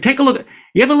 Take a look.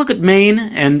 You ever look at Maine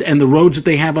and the roads that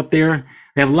they have up there?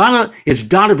 They have a lot of. It's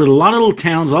dotted with a lot of little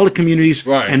towns, a lot of communities,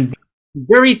 Right. and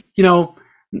very,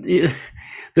 the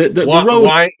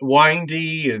road.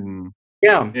 Windy and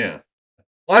Yeah, yeah.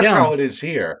 Well, that's yeah. how it is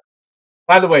here.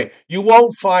 By the way, you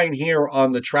won't find here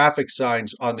on the traffic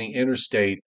signs on the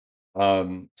interstate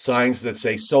signs that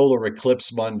say solar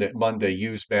eclipse Monday,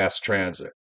 use mass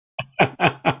transit.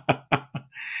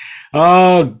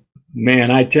 Oh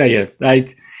man, I tell you,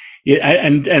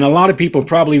 and a lot of people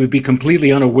probably would be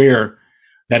completely unaware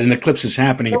that an eclipse is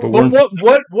happening if it But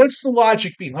weren't. what's the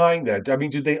logic behind that? I mean,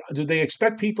 do they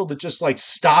expect people to just like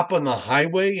stop on the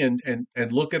highway and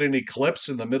look at an eclipse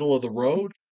in the middle of the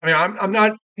road? I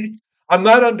mean, I'm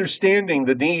not understanding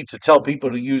the need to tell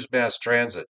people to use mass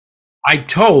transit. I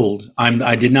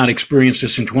did not experience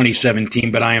this in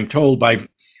 2017, but I am told by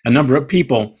a number of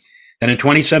people that in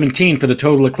 2017 for the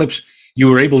total eclipse, you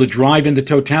were able to drive in the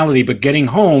totality, but getting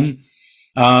home,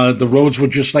 the roads were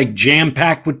just like jam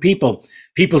packed with people.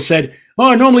 People said,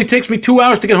 "Oh, it normally takes me 2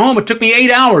 hours to get home. It took me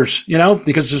 8 hours,"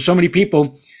 because there's so many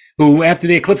people who, after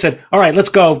the eclipse, said, "All right, let's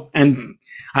go." And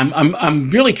I'm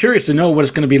really curious to know what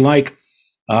it's going to be like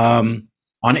on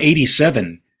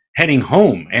 87 heading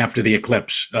home after the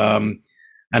eclipse, and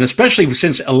especially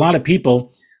since a lot of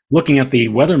people looking at the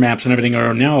weather maps and everything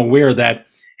are now aware that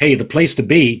hey, the place to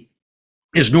be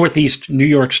is Northeast New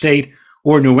York State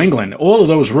or New England, all of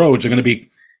those roads are going to be,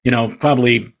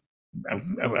 probably,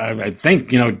 I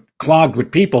think, clogged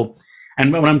with people.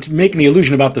 And when I'm making the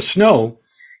illusion about the snow,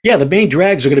 yeah, the main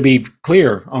drags are going to be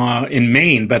clear in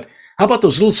Maine, but how about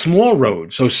those little small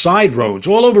roads, those side roads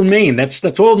all over Maine?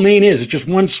 That's all Maine is. It's just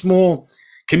one small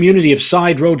community of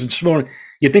side roads and small.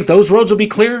 You think those roads will be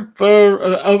clear for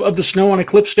of the snow on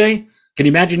Eclipse Day? Can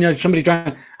you imagine somebody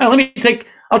trying? Oh,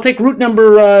 I'll take route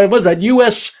number. What is that?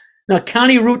 U.S. No,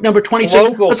 county route number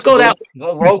 26. Let's go that way. The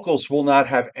locals will not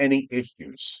have any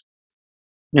issues.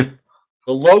 Yeah.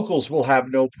 The locals will have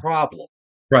no problem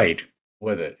Right.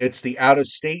 with it. It's the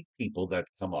out-of-state people that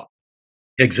come up.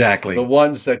 Exactly. The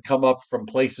ones that come up from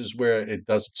places where it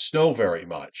doesn't snow very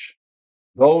much.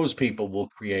 Those people will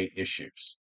create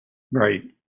issues. Right.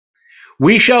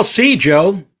 We shall see,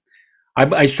 Joe.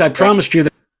 I promised you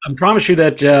that. I promise you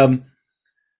that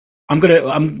I'm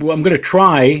gonna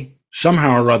try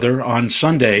somehow or other on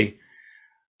Sunday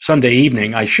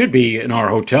evening. I should be in our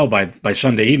hotel by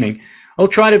Sunday evening. I'll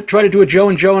try to do a Joe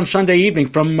and Joe on Sunday evening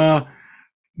from.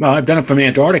 Well, I've done it from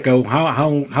Antarctica.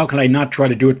 How can I not try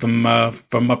to do it from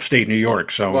upstate New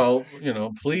York? So, well,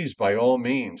 please, by all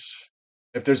means,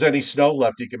 if there's any snow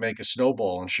left, you can make a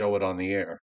snowball and show it on the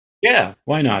air. Yeah,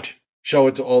 why not? Show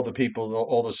it to all the people,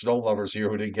 all the snow lovers here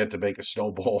who didn't get to make a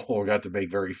snowball or got to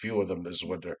make very few of them this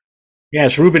winter.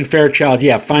 Yes, Ruben Fairchild.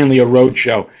 Yeah, finally a road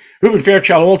show. Ruben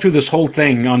Fairchild, all through this whole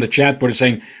thing on the chat board, is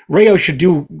saying Rayo should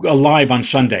do a live on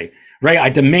Sunday. Ray, I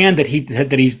demand that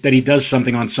he does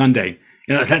something on Sunday.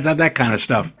 That kind of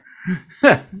stuff.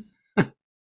 I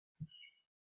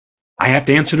have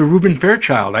to answer to Ruben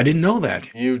Fairchild. I didn't know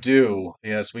that. You do.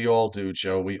 Yes, we all do,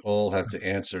 Joe. We all have to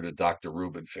answer to Dr.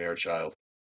 Ruben Fairchild.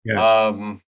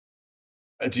 Yes.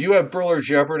 Do you have Briller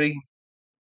Jeopardy?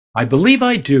 I believe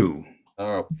I do.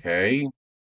 Okay.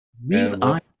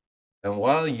 And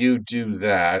while you do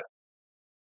that,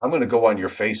 I'm going to go on your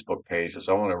Facebook page because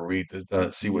I want to read,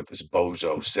 see what this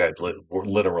bozo said,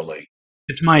 literally.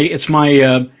 It's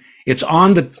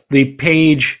on the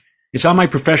page. It's on my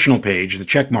professional page, the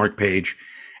checkmark page,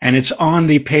 and it's on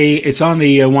the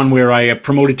one where I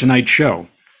promoted tonight's show.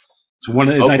 It's one.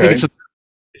 Okay. I think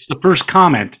it's the first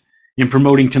comment in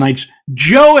promoting tonight's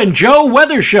Joe and Joe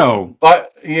weather show.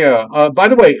 Yeah. By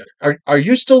the way, are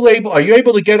you still able? Are you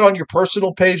able to get on your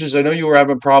personal pages? I know you were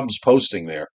having problems posting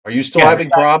there. Are you still having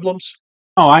problems?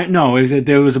 Oh, I know.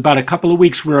 There was about a couple of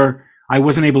weeks where I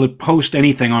wasn't able to post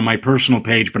anything on my personal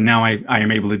page, but now I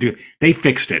am able to do it. They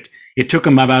fixed it. It took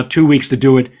them about 2 weeks to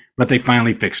do it, but they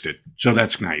finally fixed it. So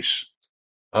that's nice.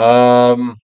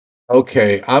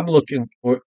 Okay. I'm looking.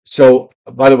 So,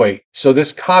 by the way,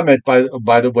 this comment,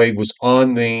 by the way, was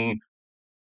on the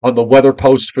weather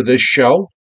post for this show?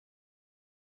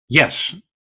 Yes.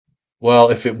 Well,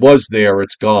 if it was there,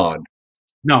 it's gone.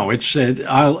 No, it's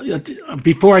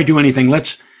before I do anything,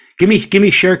 give me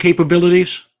share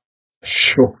capabilities.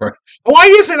 Sure. Why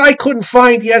is it I couldn't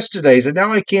find yesterday's and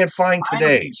now I can't find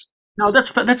today's? No,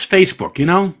 that's Facebook,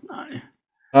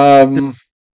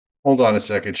 Hold on a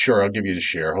second. Sure, I'll give you the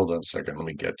share. Hold on a second. Let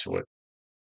me get to it.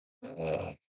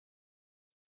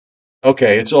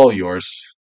 Okay, it's all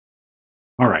yours.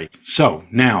 All right. So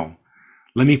now,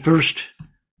 let me first.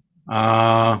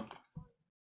 Hang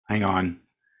on.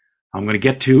 I'm going to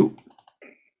get to.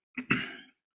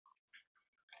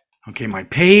 Okay, my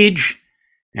page.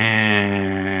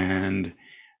 And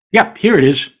yeah, here it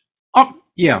is. Oh,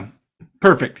 yeah,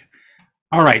 perfect.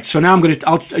 All right, so now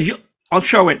I'll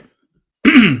show it,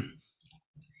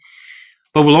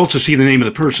 but we'll also see the name of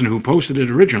the person who posted it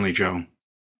originally, Joe.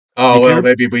 Oh well,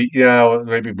 maybe we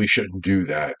shouldn't do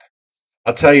that.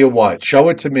 I'll tell you what. Show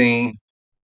it to me.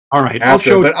 All right, after, I'll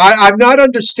show. But I'm not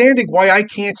understanding why I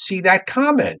can't see that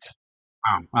comment.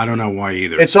 I don't know why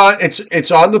either. It's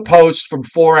on the post from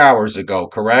 4 hours ago,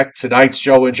 correct? Tonight's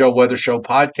Joe and Joe Weather Show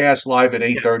podcast live at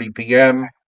 8:30 p.m.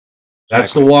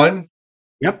 That's the one?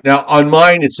 Yep. Now, on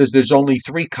mine, it says there's only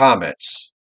 3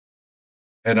 comments.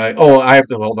 And I have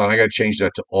to, hold on, I got to change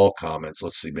that to all comments.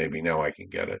 Let's see, maybe now I can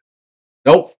get it.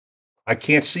 Nope. I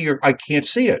can't see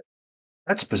it.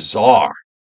 That's bizarre.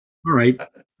 All right.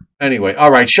 Anyway,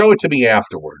 all right, show it to me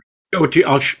afterward. Show it to you.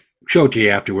 I'll show it to you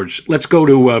afterwards. Let's go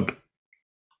to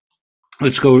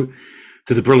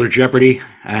the Briller Jeopardy,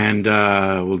 and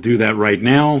we'll do that right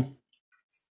now.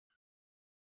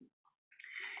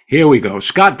 Here we go.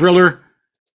 Scott Briller.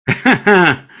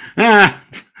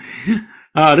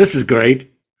 This is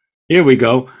great. Here we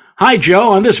go. Hi,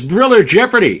 Joe. On this Briller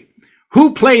Jeopardy,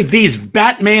 who played these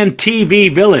Batman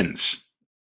TV villains?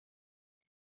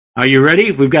 Are you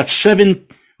ready? We've got 7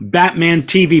 Batman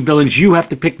TV villains. You have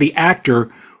to pick the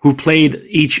actor who played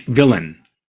each villain.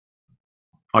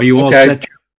 Are you all set?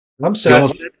 I'm You all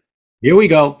set. set? Here we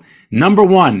go. Number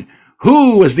one.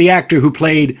 Who was the actor who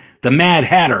played the Mad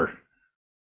Hatter?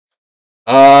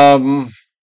 Um.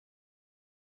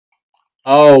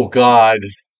 Oh God.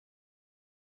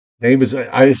 Name is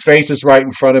his face is right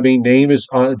in front of me. Name is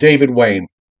David Wayne.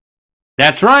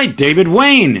 That's right, David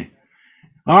Wayne.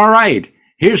 All right.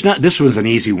 Here's not. This was an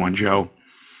easy one, Joe.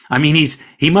 I mean,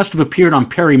 he must have appeared on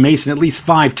Perry Mason at least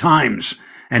 5 times,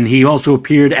 and he also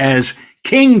appeared as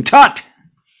King Tut.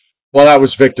 Well, that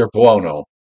was Victor Buono.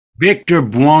 Victor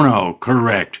Buono,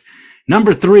 correct.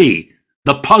 Number three,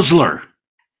 the Puzzler.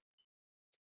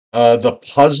 The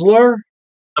Puzzler.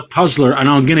 The Puzzler, and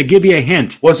I'm going to give you a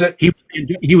hint. Was it? He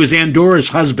he was Andora's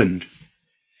husband.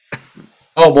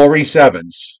 Oh, Maurice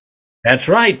Evans. That's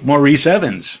right, Maurice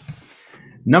Evans.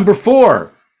 Number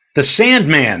four, the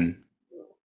Sandman.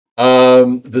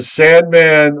 The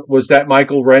Sandman, was that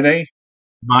Michael Rene?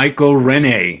 Michael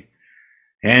Rene.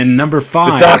 And number The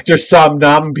five. Doctor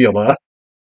Somnambula.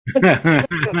 Wait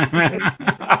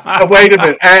a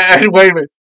minute. And wait a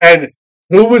minute. And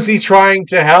who was he trying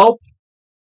to help?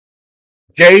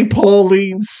 J.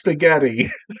 Pauline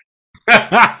Spaghetti.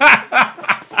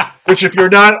 Which, if you're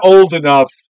not old enough,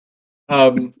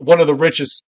 one of the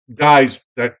richest guys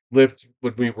that lived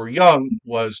when we were young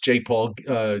was J. Paul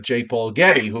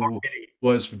Getty, who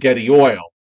was Getty Oil.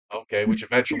 Okay, which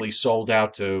eventually sold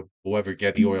out to whoever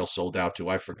Getty Oil sold out to.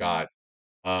 I forgot.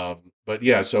 But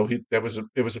yeah, so it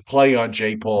was a play on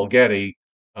J. Paul Getty,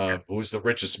 who was the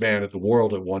richest man in the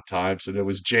world at one time. So there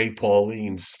was J.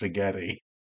 Pauline Spaghetti.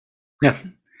 Yeah.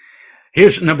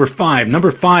 Here's number five.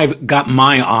 Number five got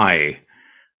my eye.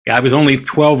 I was only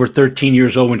 12 or 13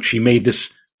 years old when she made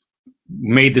this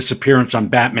appearance on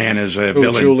Batman as a Oh,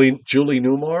 villain. Julie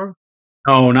Newmar.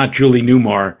 Oh, not Julie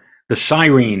Newmar. The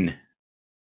Siren.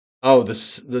 Oh, the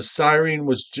siren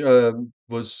wasn't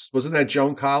that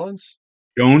Joan Collins?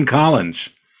 Joan Collins.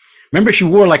 Remember, she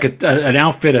wore like an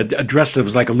outfit, a dress that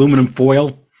was like aluminum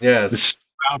foil. Yes. This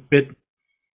outfit,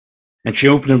 and she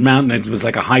opened her mouth, and it was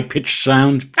like a high pitched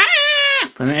sound.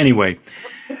 Anyway,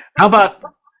 how about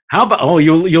Oh,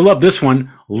 you'll love this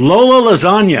one, Lola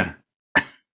Lasagna.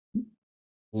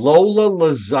 Lola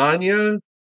Lasagna.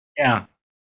 Yeah.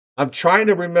 I'm trying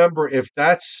to remember if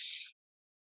that's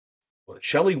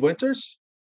Shelley Winters.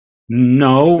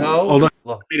 No, No, although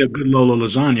I made a good Lola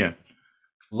Lasagna.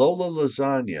 Lola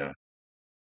Lasagna.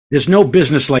 There's no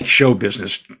business like show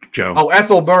business, Joe. Oh,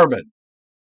 Ethel Merman.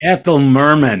 Ethel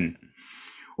Merman,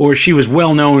 or she was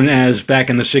well known as back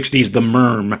in the '60s, the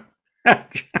Merm.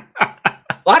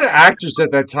 A lot of actors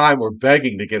at that time were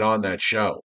begging to get on that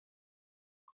show.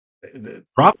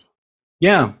 Prop?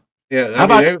 Yeah. Yeah, How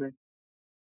about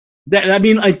that? I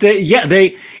mean, like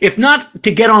they if not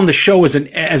to get on the show as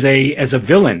a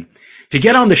villain, to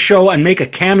get on the show and make a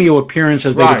cameo appearance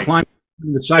as they would right. climb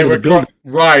the They side of were the building.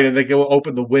 right, and they go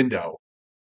open the window.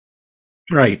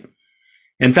 Right.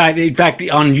 In fact,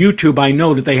 on YouTube, I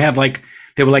know that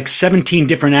there were like 17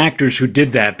 different actors who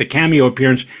did that, the cameo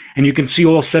appearance, and you can see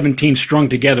all 17 strung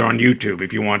together on YouTube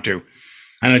if you want to.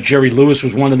 I know Jerry Lewis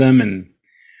was one of them, and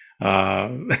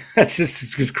that's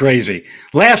just crazy.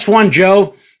 Last one,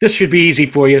 Joe. This should be easy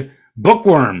for you.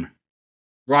 Bookworm.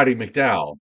 Roddy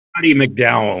McDowall. Roddy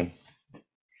McDowell.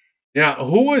 Yeah,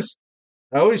 who was?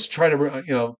 I always try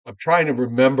to, I'm trying to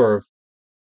remember.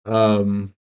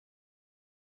 Um,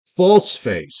 False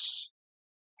Face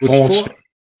was False.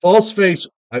 False Face.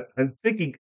 I'm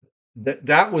thinking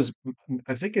that was.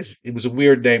 I think it was a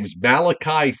weird name. It was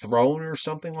Malachi Throne or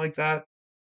something like that.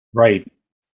 Right.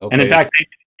 And in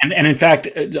Okay. fact,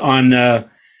 on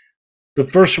the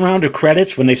first round of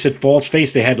credits, when they said false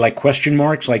face, they had like question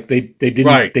marks, like they Right.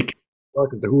 didn't they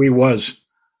as to who he was.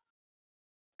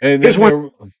 And Here's then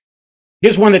one.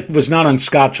 Here's one that was not on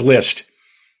Scott's list.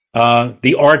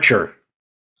 The Archer,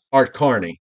 Art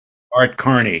Carney. Art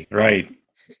Carney. Right.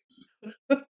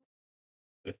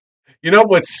 You know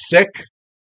what's sick?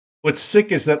 What's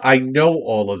sick is that I know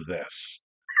all of this,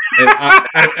 and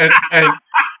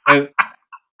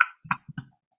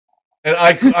and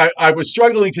I was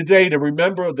struggling today to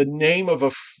remember the name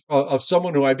of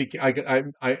someone who I became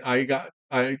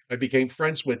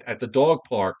friends with at the dog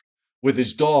park with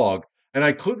his dog, and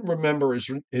I couldn't remember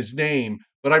his name,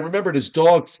 but I remembered his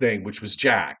dog's name, which was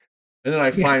Jack. And then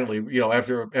I Yeah. finally,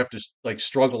 after like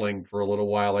struggling for a little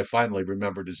while, I finally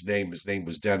remembered his name. His name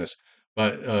was Dennis,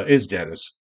 but is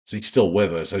Dennis. So he's still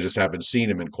with us. I just haven't seen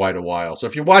him in quite a while. So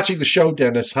if you're watching the show,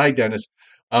 Dennis, hi Dennis.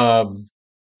 But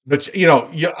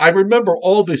I remember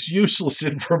all this useless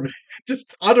information,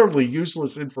 just utterly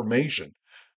useless information.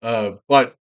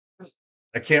 But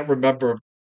I can't remember.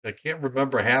 I can't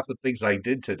remember half the things I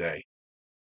did today.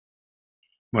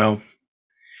 Well,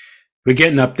 We're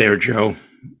getting up there, Joe.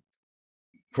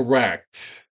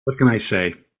 Correct. What can I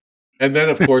say? And then,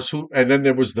 of course, and then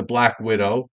there was the Black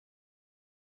Widow,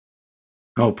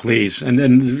 Oh, please. And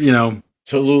then,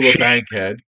 Tallulah shame.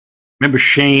 Bankhead. Remember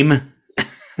Shame?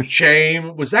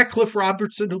 Shame. Was that Cliff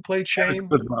Robertson who played That was Shame?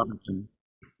 Cliff Robinson.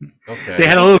 They Okay.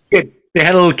 had a little kid. They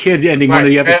had a little kid ending one Right. of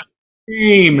the episodes.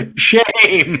 Y- Shame,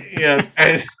 shame. yes.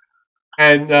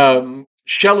 And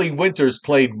Shelley Winters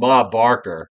played Ma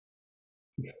Barker.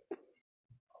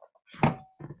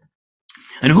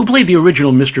 And who played the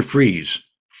original Mr. Freeze?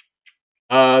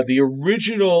 The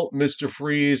original Mr.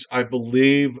 Freeze, I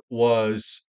believe,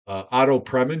 was Otto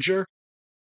Preminger,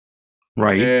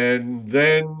 Right, and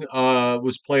then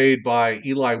was played by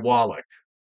Eli Wallach.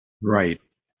 right.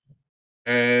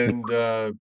 And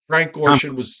Frank Um,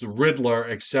 Gorshin was the Riddler,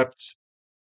 except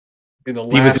in the he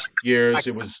was. last years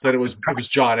it was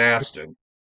John Aston.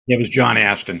 It was John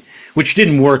Aston, which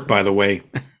didn't work, by the way.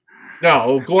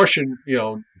 No, Gorshin,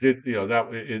 did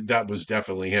that was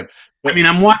definitely him. I But mean,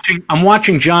 I'm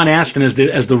watching John Aston as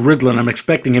the Riddler, and I'm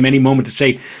expecting him any moment to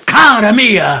say "Cara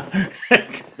Mia."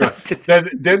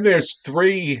 then there's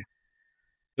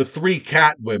the three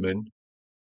cat women,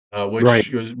 Right,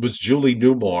 which was Julie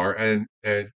Newmar, and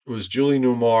it was Julie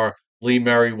Newmar, Lee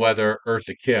Merriweather,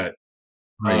 Eartha Kitt.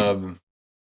 right, Um,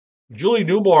 Julie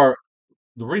Newmar,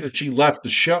 the reason she left the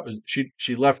show,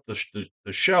 she left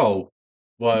the show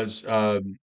was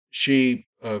she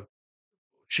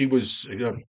she was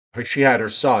she had her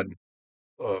son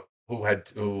uh, who had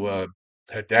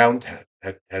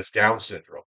has Down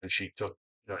syndrome, and she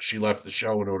left the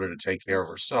show in order to take care of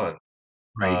her son.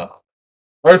 right. Uh,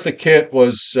 Eartha Kitt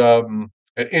was an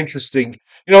interesting.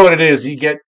 You know what it is? You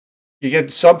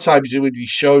get sometimes with these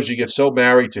shows you get so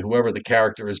married to whoever the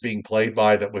character is being played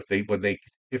by that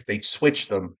if they switch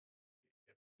them,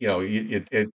 you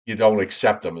don't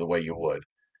accept them the way you would.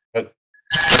 But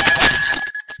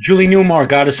Julie Newmar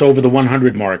got us over the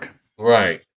 100 mark.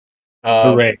 right,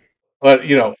 Hooray! but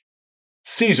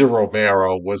Caesar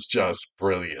Romero was just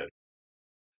brilliant.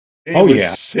 Oh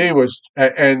yeah.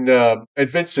 And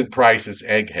Vincent Price's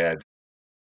Egghead.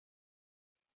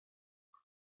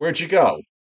 Where'd you go?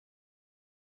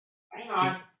 Hang You-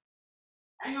 on,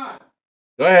 hang on.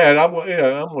 Go ahead.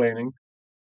 I'm waiting.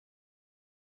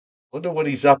 Wonder what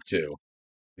he's up to.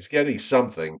 He's getting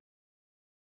something.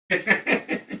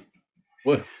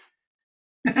 What?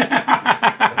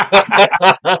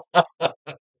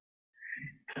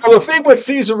 Well, the thing with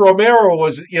Cesar Romero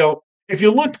was, if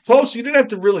you looked close, you didn't have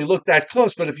to really look that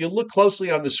close, but if you look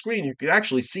closely on the screen, you could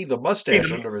actually see the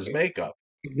mustache under his makeup.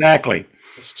 Exactly.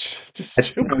 It's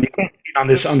just too, You can't see on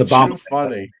this on the just too bottom.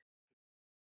 funny.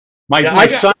 My Yeah, my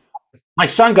son my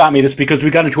son got me this because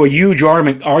we got into a huge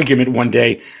argument one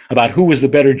day about who was the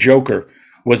better Joker.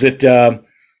 Was it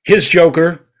his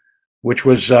Joker, which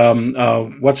was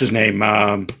what's his name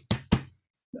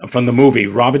from the movie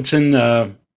Robinson?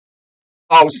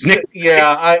 oh, Nick,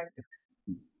 yeah,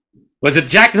 was it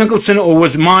Jack Nicholson or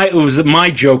was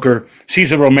my Joker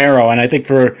Cesar Romero? And I think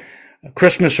for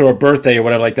Christmas or a birthday or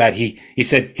whatever like that, he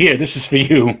said, "Here, this is for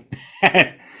you."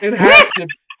 it has to.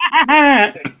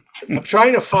 I'm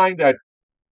trying to find that.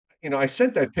 I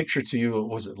sent that picture to you.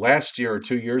 Was it last year or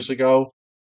 2 years ago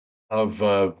of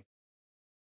the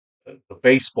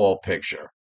baseball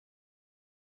picture?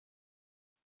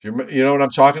 You know what I'm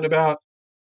talking about?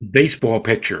 Baseball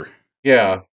picture.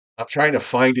 Yeah, I'm trying to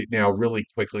find it now really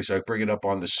quickly so I bring it up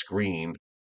on the screen.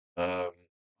 Um,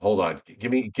 hold on,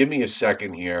 give me a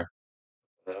second here.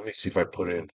 Let me see if I put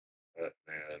in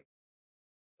man,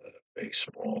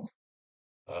 baseball.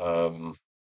 Um,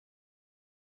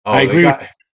 I oh, they agree. got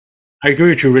I agree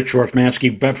with you, Rich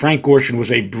Rothmansky. But Frank Gorshin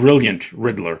was a brilliant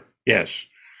Riddler. Yes,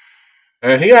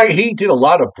 and he did a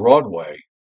lot of Broadway.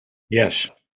 yes.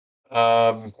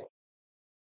 Um,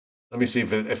 Let me see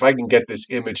if I can get this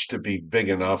image to be big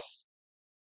enough.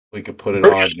 We could put it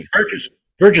on.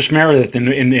 Burgess Meredith in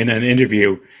an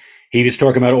interview, he was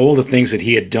talking about all the things that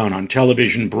he had done on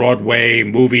television, Broadway,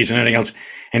 movies, and anything else.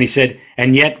 And he said,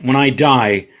 and yet when I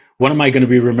die, what am I going to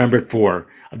be remembered for?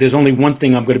 There's only one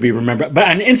thing I'm going to be remembered. But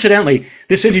and incidentally,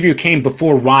 this interview came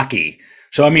before Rocky.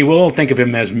 So I mean, we'll all think of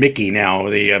him as Mickey now,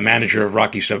 the manager of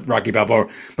Rocky Balboa.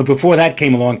 But before that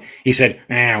came along, he said,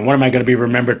 "What am I going to be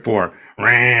remembered for?"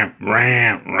 Ram,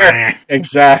 ram, ram.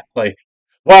 Exactly.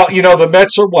 Well, the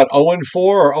Mets are what, 0-4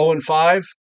 or 0-5?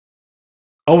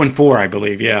 0-4, I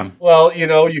believe. Yeah. Well,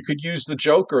 you could use the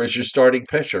Joker as your starting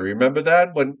pitcher. Remember that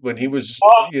when he was,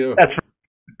 Oh,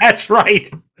 that's right.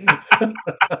 and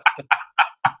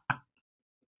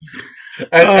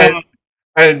Uh,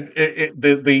 And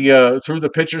the through the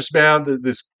pitcher's mound,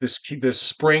 this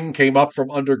spring came up from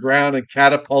underground and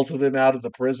catapulted him out of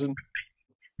the prison.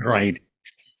 Right.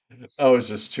 That was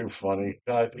just too funny.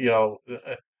 The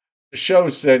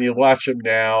shows then you watch them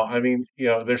now. I mean,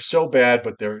 they're so bad,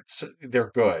 but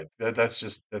they're good. That's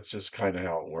just kind of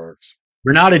how it works.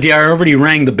 Renata Diar already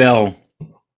rang the bell.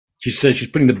 She says she's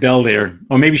putting the bell there.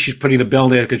 Or maybe she's putting the bell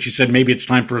there because she said maybe it's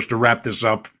time for us to wrap this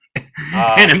up. And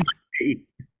it Ah, might be.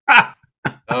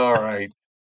 all right.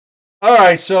 All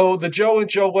right, so the Joe and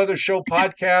Joe Weather Show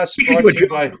podcast We should brought do a to you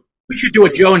Joe. by We should do a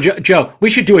Joe and Joe. We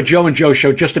should do a Joe and Joe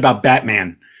show just about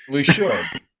Batman. we should.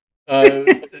 Uh,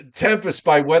 Tempest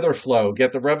by Weatherflow.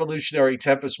 Get the revolutionary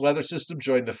Tempest weather system.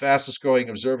 Join the fastest growing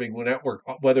observing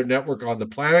weather network on the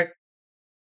planet.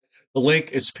 The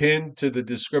link is pinned to the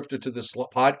descriptor to this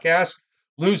podcast.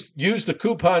 Use the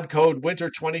coupon code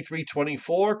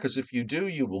winter2324 because if you do,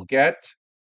 you will get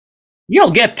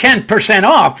You'll get 10%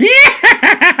 off.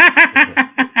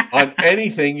 on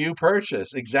anything you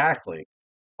purchase. Exactly.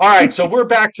 All right, so we're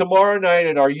back tomorrow night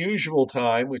at our usual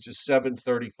time, which is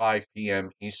 7:35 p.m.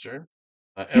 Eastern.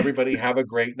 Everybody have a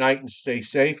great night and stay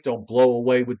safe. Don't blow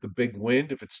away with the big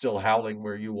wind if it's still howling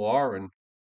where you are, and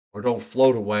or don't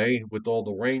float away with all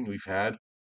the rain we've had.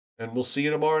 And we'll see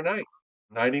you tomorrow night.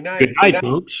 Nighty Good night. night,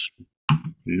 folks.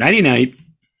 Nighty night.